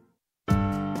Radio.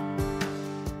 And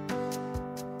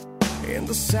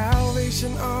the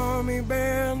Salvation Army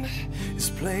Band is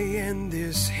playing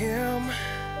this hymn,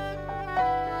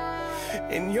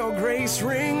 and your grace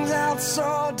rings out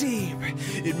so deep,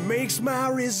 it makes my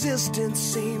resistance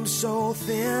seem so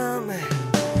thin.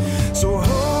 So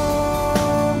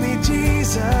hold me,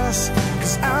 Jesus,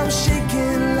 'cause I'm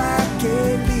shaking like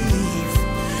a leaf.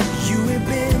 You have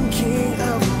been King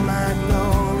of my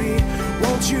glory.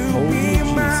 Won't you be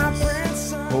my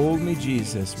prince? Hold me,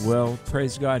 Jesus. Well,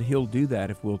 praise God, He'll do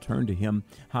that if we'll turn to Him.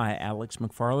 Hi, Alex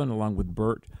McFarland, along with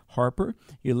Bert Harper.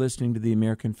 You're listening to the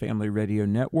American Family Radio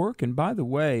Network. And by the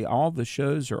way, all the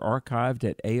shows are archived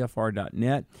at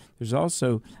afr.net. There's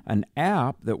also an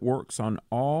app that works on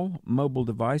all mobile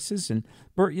devices. And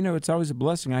Bert, you know, it's always a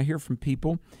blessing. I hear from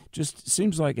people, just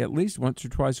seems like at least once or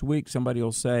twice a week, somebody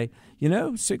will say, you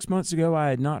know, 6 months ago I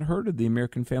had not heard of the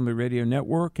American Family Radio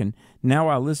Network, and now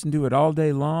I listen to it all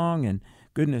day long. And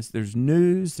goodness, there's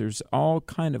news, there's all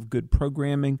kind of good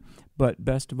programming, but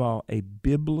best of all, a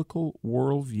biblical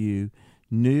worldview,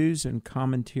 news and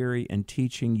commentary and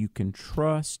teaching you can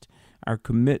trust. Our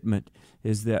commitment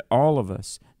is that all of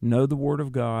us know the Word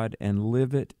of God and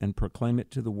live it and proclaim it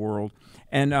to the world.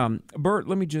 And Bert,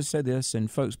 let me just say this, and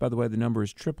folks, by the way, the number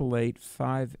is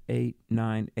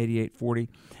 888-589-8840.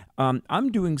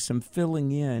 I'm doing some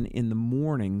filling in the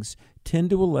mornings, 10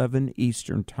 to 11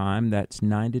 Eastern Time. That's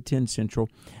 9 to 10 Central,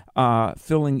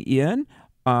 filling in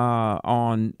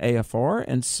on AFR.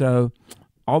 And so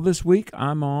all this week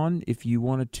I'm on, if you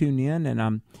want to tune in, and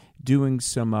I'm doing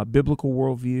some biblical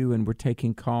worldview, and we're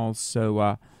taking calls.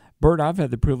 So, Bert, I've had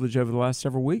the privilege over the last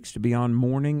several weeks to be on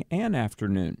morning and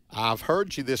afternoon. I've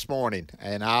heard you this morning,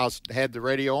 and I had the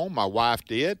radio on. My wife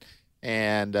did.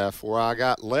 And before I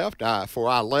left,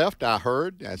 I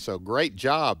heard. So great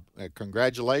job.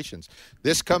 Congratulations.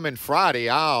 This coming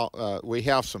Friday, we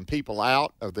have some people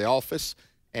out of the office,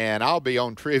 and I'll be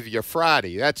on Trivia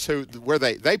Friday. That's where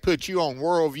they put you on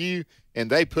Worldview, and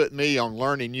they put me on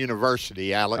Learning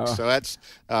University, Alex. So that's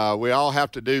we all have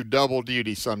to do double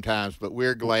duty sometimes, but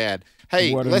we're glad.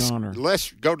 Hey, what an honor.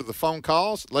 let's go to the phone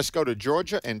calls. Let's go to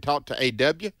Georgia and talk to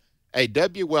A.W.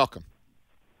 A.W., welcome.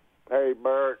 Hey,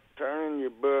 Bert, turn in your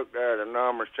book there to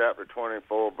Numbers chapter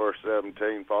 24, verse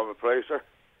 17 for me, please, sir.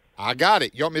 I got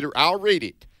it. You want me to? I'll read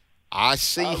it. I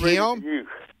see I'll read him. it to you.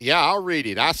 Yeah, I'll read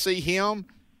it. I see him,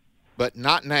 but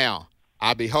not now.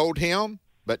 I behold him,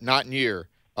 but not near.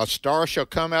 A star shall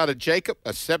come out of Jacob,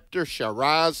 a scepter shall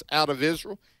rise out of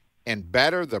Israel, and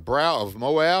batter the brow of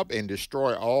Moab, and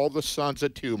destroy all the sons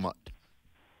of Tumult.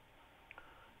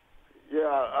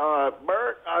 Yeah,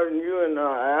 Bert, you and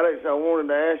Alex, I wanted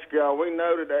to ask y'all, we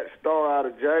noted that star out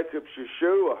of Jacob,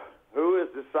 Yeshua. Who is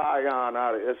the Scion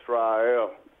out of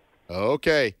Israel?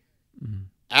 Okay.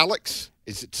 Alex,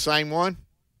 is it the same one?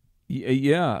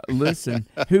 Yeah, listen,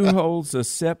 who holds a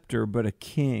scepter but a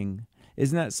king?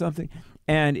 Isn't that something?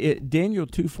 And Daniel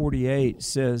 2:48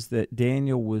 says that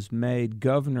Daniel was made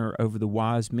governor over the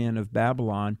wise men of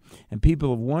Babylon, and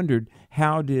people have wondered,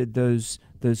 how did those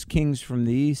kings from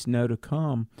the east know to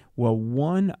come? Well,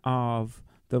 one of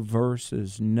the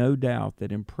verses, no doubt,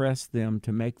 that impressed them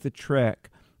to make the trek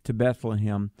to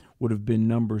Bethlehem would have been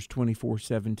Numbers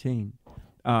 24:17.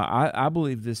 I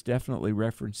believe this definitely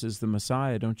references the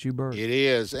Messiah, don't you, Bert? It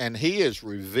is, and he is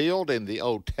revealed in the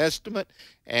Old Testament,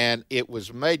 and it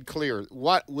was made clear.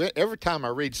 Every time I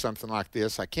read something like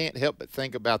this, I can't help but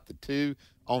think about the two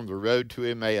on the road to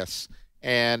Emmaus,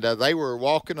 and they were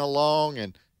walking along,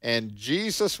 and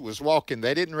Jesus was walking.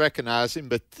 They didn't recognize him,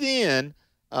 but then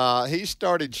he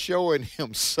started showing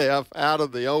himself out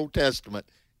of the Old Testament,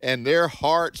 and their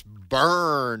hearts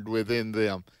burned within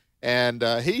them. And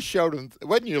he showed them.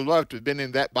 Wouldn't you love to have been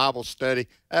in that Bible study?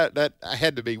 That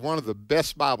had to be one of the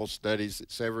best Bible studies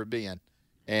that's ever been.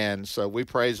 And so we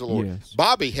praise the Lord. Yes.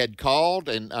 Bobby had called,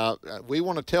 and we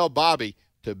want to tell Bobby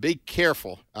to be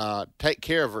careful, take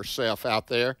care of herself out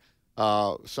there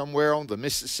somewhere on the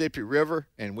Mississippi River.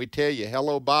 And we tell you,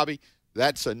 hello, Bobby.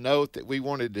 That's a note that we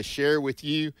wanted to share with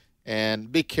you.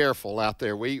 And be careful out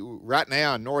there. Right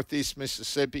now in northeast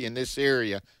Mississippi, in this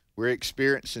area, we're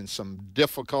experiencing some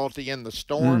difficulty in the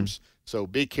storms, so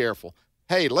be careful.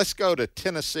 Hey, let's go to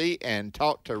Tennessee and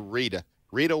talk to Rita.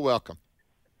 Rita, welcome.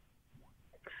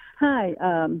 Hi.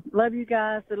 Love you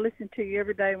guys. I listen to you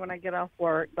every day when I get off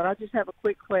work, but I just have a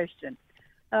quick question.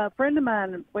 A friend of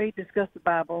mine, we discuss the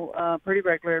Bible pretty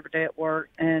regularly every day at work,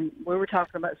 and we were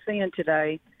talking about sin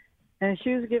today, and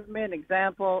she was giving me an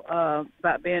example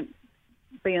about being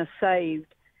saved.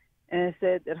 And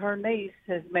said that her niece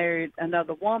has married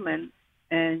another woman,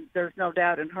 and there's no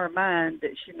doubt in her mind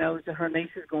that she knows that her niece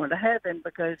is going to heaven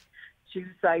because she was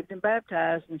saved and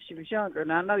baptized when she was younger.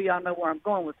 And I know y'all know where I'm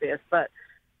going with this, but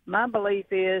my belief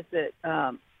is that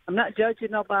I'm not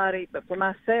judging nobody, but for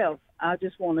myself, I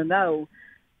just want to know,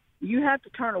 you have to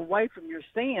turn away from your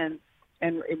sin,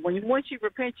 and once you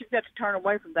repent, you've got to turn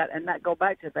away from that and not go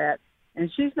back to that. And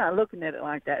she's not looking at it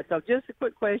like that. So just a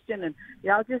quick question, and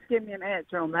y'all just give me an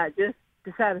answer on that just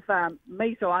to satisfy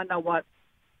me so I know what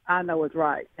I know is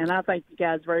right. And I thank you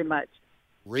guys very much.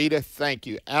 Rita, thank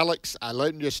you. Alex,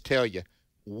 let me just tell you,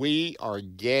 we are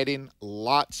getting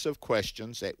lots of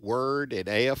questions at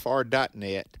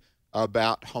word@afr.net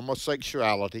about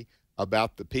homosexuality,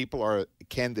 about the people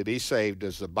can they be saved.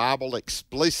 Does the Bible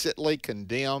explicitly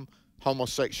condemn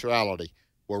homosexuality?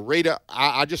 Well, Rita,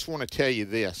 I just want to tell you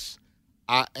this.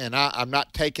 I'm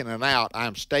not taking it out.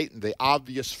 I'm stating the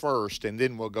obvious first, and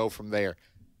then we'll go from there.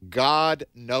 God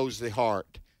knows the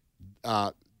heart.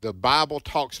 The Bible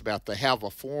talks about they have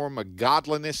a form of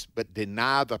godliness but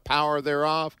deny the power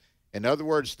thereof. In other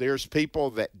words, there's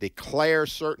people that declare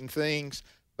certain things,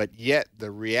 but yet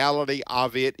the reality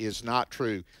of it is not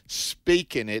true.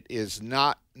 Speaking it is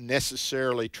not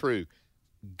necessarily true.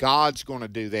 God's going to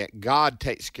do that. God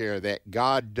takes care of that.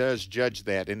 God does judge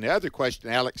that. And the other question,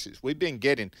 Alex, is we've been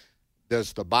getting,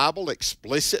 does the Bible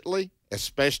explicitly,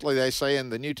 especially they say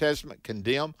in the New Testament,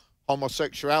 condemn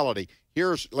homosexuality?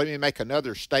 Let me make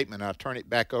another statement. I'll turn it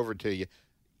back over to you.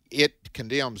 It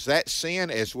condemns that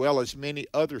sin as well as many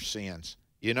other sins,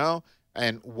 you know?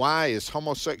 And why is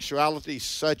homosexuality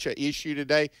such an issue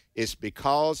today? It's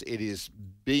because it is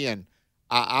being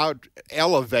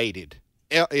elevated.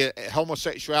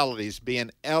 Homosexuality is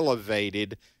being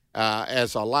elevated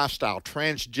as a lifestyle.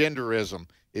 Transgenderism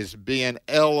is being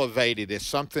elevated as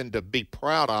something to be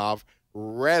proud of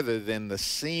rather than the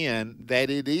sin that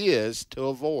it is to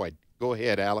avoid. Go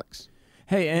ahead, Alex.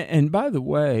 Hey, and by the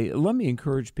way, let me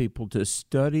encourage people to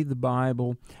study the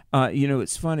Bible.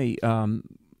 It's funny.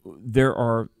 There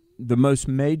are the most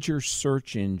major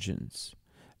search engines,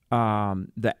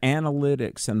 the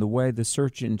analytics and the way the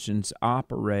search engines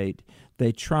operate.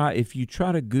 if you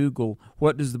try to Google,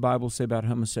 what does the Bible say about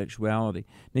homosexuality?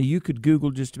 Now, you could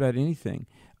Google just about anything.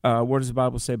 What does the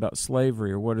Bible say about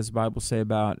slavery? Or what does the Bible say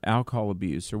about alcohol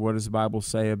abuse? Or what does the Bible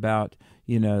say about,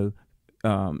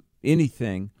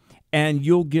 anything? And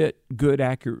you'll get good,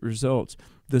 accurate results.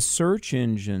 The search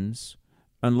engines,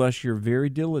 unless you're very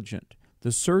diligent,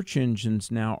 the search engines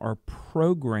now are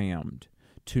programmed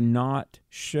to not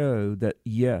show that,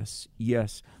 yes,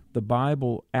 the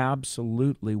Bible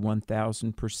absolutely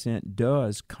 1,000%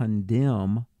 does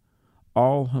condemn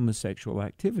all homosexual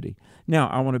activity. Now,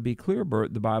 I want to be clear,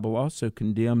 Bert, the Bible also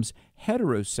condemns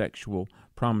heterosexual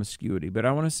promiscuity. But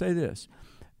I want to say this.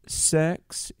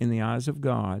 Sex, in the eyes of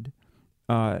God,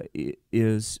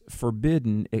 is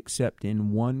forbidden except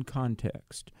in one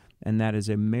context, and that is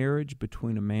a marriage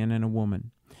between a man and a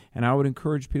woman. And I would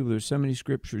encourage people, there's so many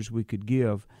scriptures we could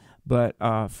give, but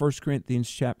 1 Corinthians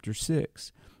chapter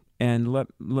 6, and let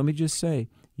me just say,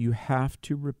 you have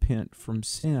to repent from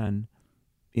sin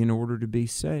in order to be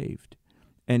saved.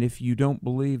 And if you don't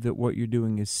believe that what you're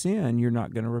doing is sin, you're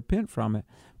not going to repent from it.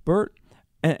 Bert,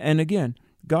 and again,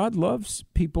 God loves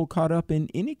people caught up in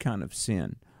any kind of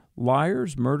sin.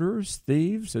 Liars, murderers,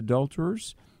 thieves,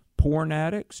 adulterers, porn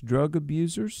addicts, drug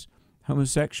abusers,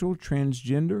 homosexual,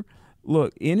 transgender.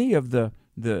 Look, any of the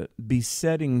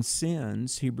besetting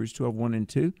sins, Hebrews 12:1 and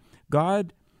 2,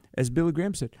 God, as Billy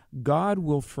Graham said, God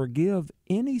will forgive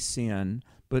any sin,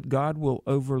 but God will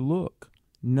overlook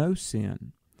no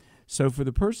sin. So for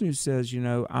the person who says,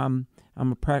 I'm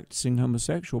a practicing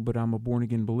homosexual, but I'm a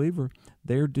born-again believer,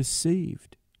 they're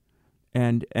deceived.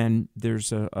 And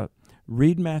there's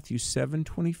read Matthew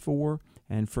 7:24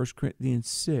 and 1 Corinthians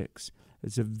 6.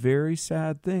 It's a very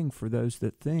sad thing for those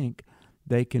that think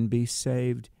they can be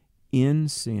saved in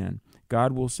sin.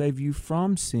 God will save you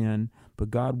from sin, but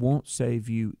God won't save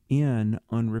you in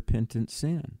unrepentant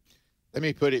sin. Let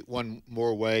me put it one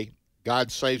more way.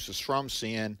 God saves us from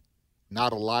sin,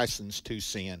 not a license to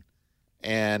sin.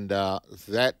 And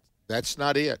that's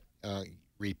not it.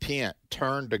 Repent,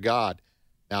 turn to God.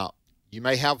 Now, you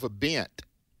may have a bent,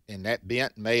 and that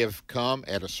bent may have come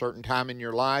at a certain time in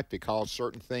your life because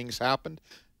certain things happened,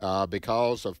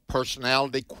 because of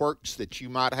personality quirks that you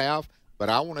might have. But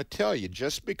I want to tell you,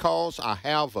 just because I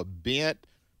have a bent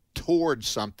towards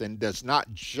something does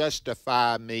not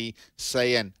justify me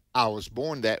saying I was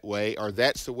born that way, or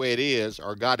that's the way it is,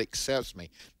 or God accepts me.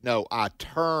 No, I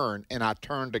turn, and I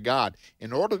turn to God.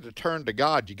 In order to turn to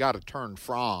God, you got to turn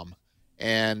from.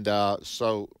 And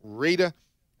so, Rita,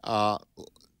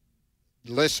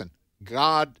 listen,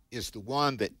 God is the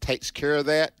one that takes care of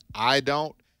that. I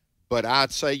don't. But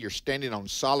I'd say you're standing on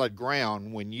solid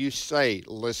ground when you say,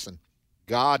 listen,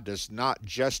 God does not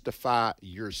justify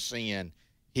your sin.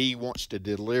 He wants to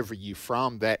deliver you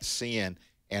from that sin.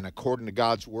 And according to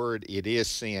God's word, it is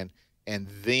sin. And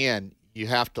then you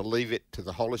have to leave it to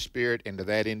the Holy Spirit and to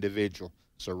that individual.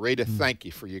 So, Rita, thank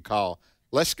you for your call.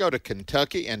 Let's go to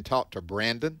Kentucky and talk to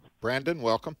Brandon. Brandon,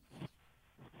 welcome.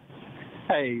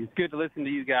 Hey, it's good to listen to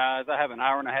you guys. I have an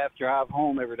hour-and-a-half drive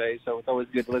home every day, so it's always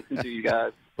good to listen to you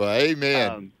guys. Well,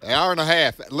 amen. An hour and a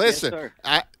half. Listen,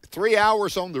 yes, 3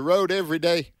 hours on the road every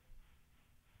day?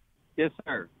 Yes,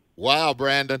 sir. Wow,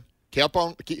 Brandon.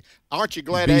 Aren't you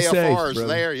glad be AFR safe, is brother.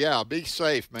 there? Yeah, be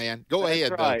safe, man. Go That's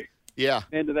ahead, right. though. Yeah.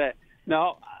 Into that.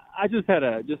 No, I just had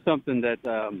just something that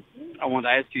I wanted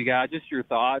to ask you guys, just your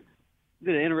thoughts. I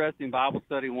did an interesting Bible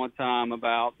study one time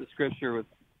about the scripture with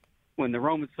when the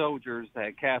Roman soldiers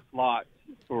had cast lots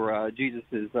for Jesus'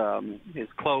 his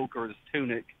cloak or his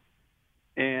tunic.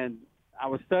 And I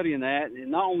was studying that,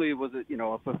 and not only was it,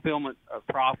 a fulfillment of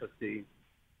prophecy,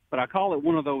 but I call it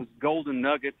one of those golden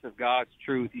nuggets of God's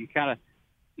truth. You got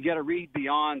to read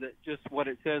beyond just what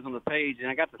it says on the page. And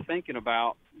I got to thinking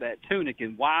about that tunic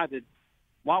and what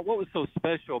was so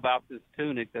special about this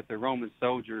tunic that the Roman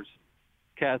soldiers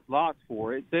cast lots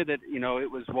for. It said that,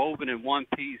 it was woven in one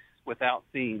piece without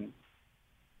seam.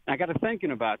 And I got to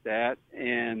thinking about that,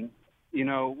 and,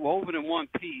 woven in one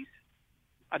piece.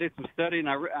 I did some study, and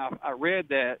I read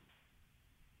that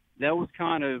those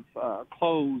kind of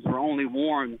clothes were only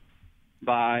worn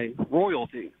by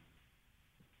royalty.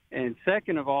 And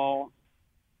second of all,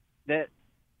 that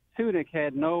tunic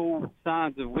had no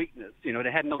signs of weakness.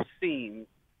 It had no seam.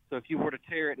 So if you were to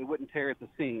tear it, it wouldn't tear at the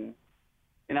seam.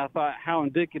 And I thought how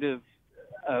indicative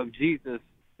of Jesus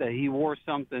that he wore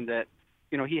something that,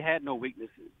 he had no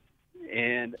weaknesses.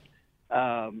 And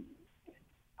I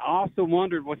also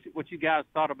wondered what you guys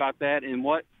thought about that, and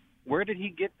where did he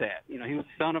get that? He was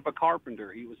the son of a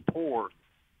carpenter. He was poor.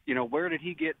 Where did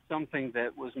he get something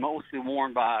that was mostly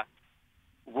worn by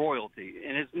royalty?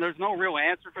 And there's no real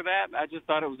answer for that. I just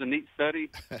thought it was a neat study.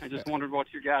 I just wondered what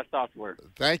your guys' thoughts were.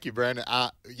 Thank you, Brandon.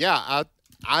 I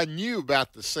knew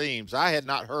about the seams. I had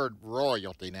not heard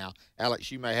royalty. Now,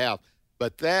 Alex, you may have,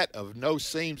 but that of no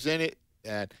seams in it,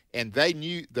 and they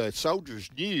knew, the soldiers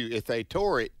knew if they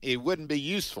tore it, it wouldn't be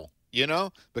useful,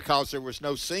 because there was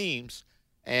no seams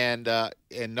and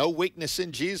no weakness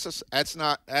in Jesus. That's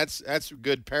a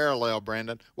good parallel,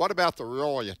 Brandon. What about the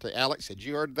royalty, Alex? Had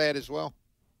you heard that as well?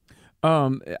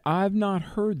 I've not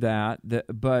heard that,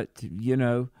 but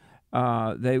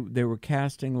they were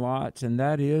casting lots, and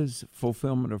that is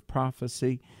fulfillment of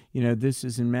prophecy. This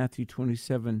is in Matthew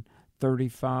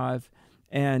 27:35.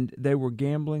 And they were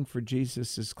gambling for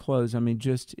Jesus' clothes. I mean,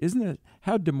 just isn't it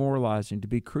how demoralizing to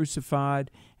be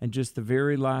crucified and just the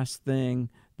very last thing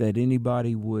that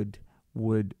anybody would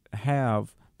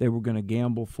have, they were going to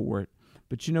gamble for it.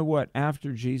 But you know what?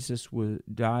 After Jesus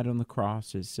died on the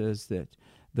cross, it says that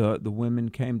the women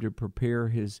came to prepare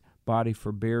his body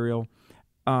for burial.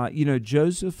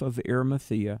 Joseph of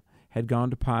Arimathea had gone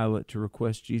to Pilate to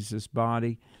request Jesus'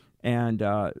 body, and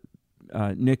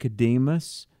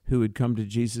Nicodemus, who had come to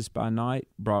Jesus by night,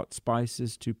 brought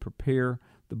spices to prepare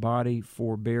the body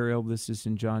for burial. This is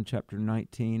in John chapter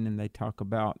 19, and they talk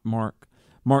about Mark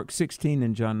 16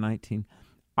 and John 19.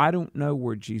 I don't know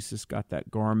where Jesus got that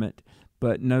garment,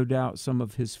 but no doubt some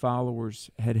of his followers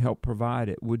had helped provide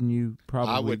it. Wouldn't you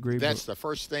probably agree? That's the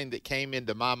first thing that came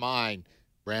into my mind,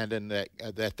 Brandon,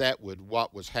 that would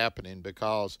what was happening,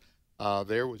 because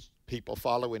there was people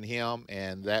following him,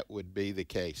 and that would be the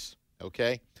case.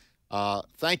 Okay?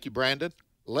 Thank you, Brandon.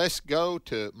 Let's go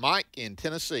to Mike in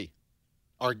Tennessee,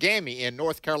 or Gammy in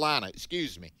North Carolina.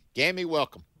 Excuse me. Gammy,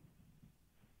 welcome.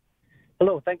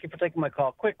 Hello. Thank you for taking my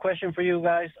call. Quick question for you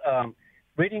guys.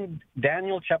 Reading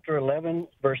Daniel chapter 11,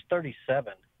 verse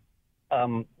 37,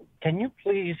 can you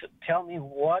please tell me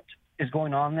what is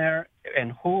going on there,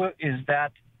 and who is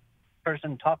that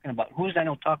person talking about? Who's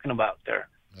Daniel talking about there?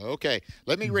 Okay,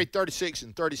 let me read 36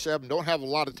 and 37. Don't have a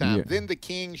lot of time. Yeah. Then the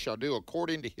king shall do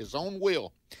according to his own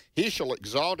will. He shall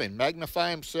exalt and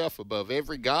magnify himself above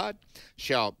every god,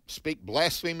 shall speak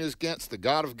blasphemies against the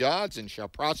God of gods, and shall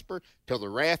prosper till the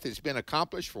wrath has been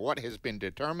accomplished, for what has been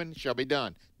determined shall be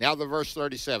done. Now the verse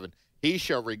 37. He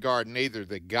shall regard neither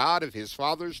the God of his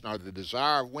fathers, nor the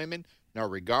desire of women, nor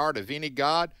regard of any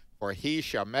god, for he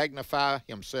shall magnify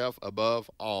himself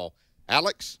above all.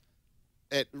 Alex?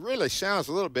 It really sounds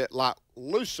a little bit like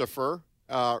Lucifer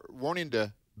wanting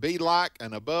to be like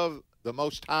and above the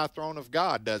most high throne of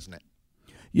God, doesn't it?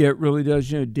 Yeah, it really does.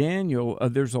 Daniel,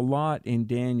 there's a lot in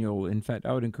Daniel. In fact,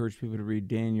 I would encourage people to read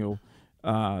Daniel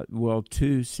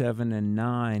 2, 7, and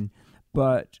 9.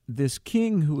 But this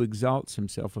king who exalts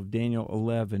himself of Daniel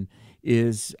 11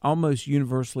 is almost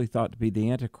universally thought to be the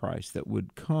Antichrist that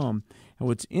would come. And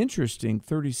what's interesting,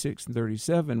 36 and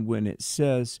 37, when it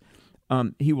says,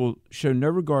 he will show no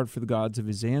regard for the gods of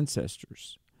his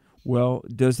ancestors. Well,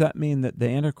 does that mean that the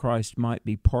Antichrist might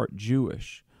be part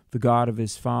Jewish, the God of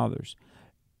his fathers,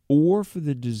 or for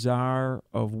the desire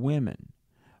of women?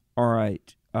 All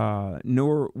right,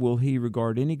 nor will he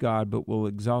regard any god, but will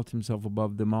exalt himself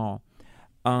above them all.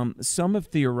 Some have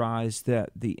theorized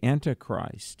that the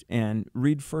Antichrist, and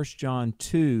read 1 John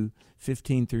 2,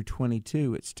 15 through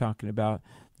 22, it's talking about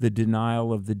the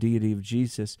denial of the deity of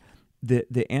Jesus.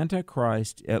 The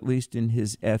Antichrist, at least in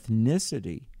his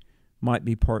ethnicity, might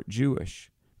be part Jewish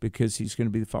because he's going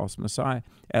to be the false Messiah.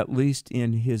 At least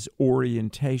in his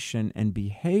orientation and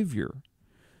behavior,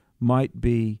 might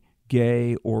be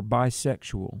gay or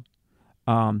bisexual.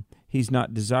 He's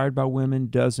not desired by women,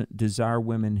 doesn't desire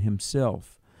women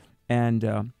himself. And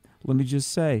let me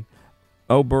just say,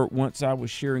 Bert, once I was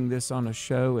sharing this on a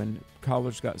show and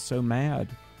callers got so mad,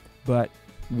 but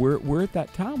we're at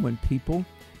that time when people...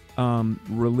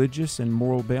 religious and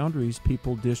moral boundaries,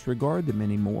 people disregard them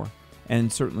anymore.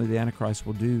 And certainly the Antichrist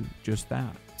will do just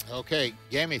that. Okay,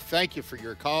 Gammy, thank you for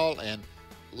your call. And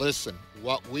listen,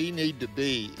 what we need to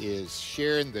be is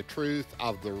sharing the truth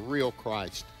of the real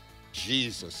Christ,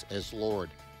 Jesus as Lord.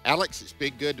 Alex, it's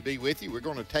been good to be with you. We're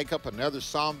going to take up another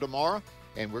Psalm tomorrow,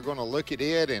 and we're going to look at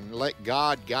it and let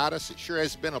God guide us. It sure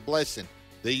has been a blessing,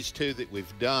 these two that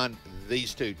we've done,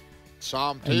 these two.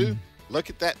 Psalm 2. Look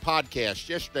at that podcast.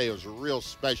 Yesterday was a real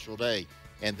special day.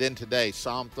 And then today,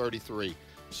 Psalm 33.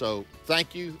 So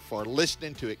thank you for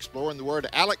listening to Exploring the Word.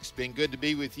 Alex, it's been good to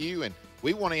be with you. And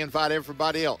we want to invite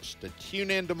everybody else to tune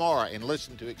in tomorrow and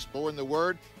listen to Exploring the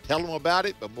Word. Tell them about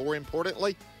it, but more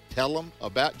importantly, tell them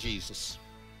about Jesus.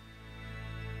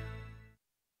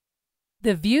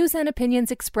 The views and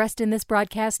opinions expressed in this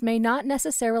broadcast may not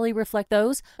necessarily reflect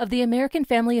those of the American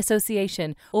Family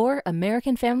Association or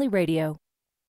American Family Radio.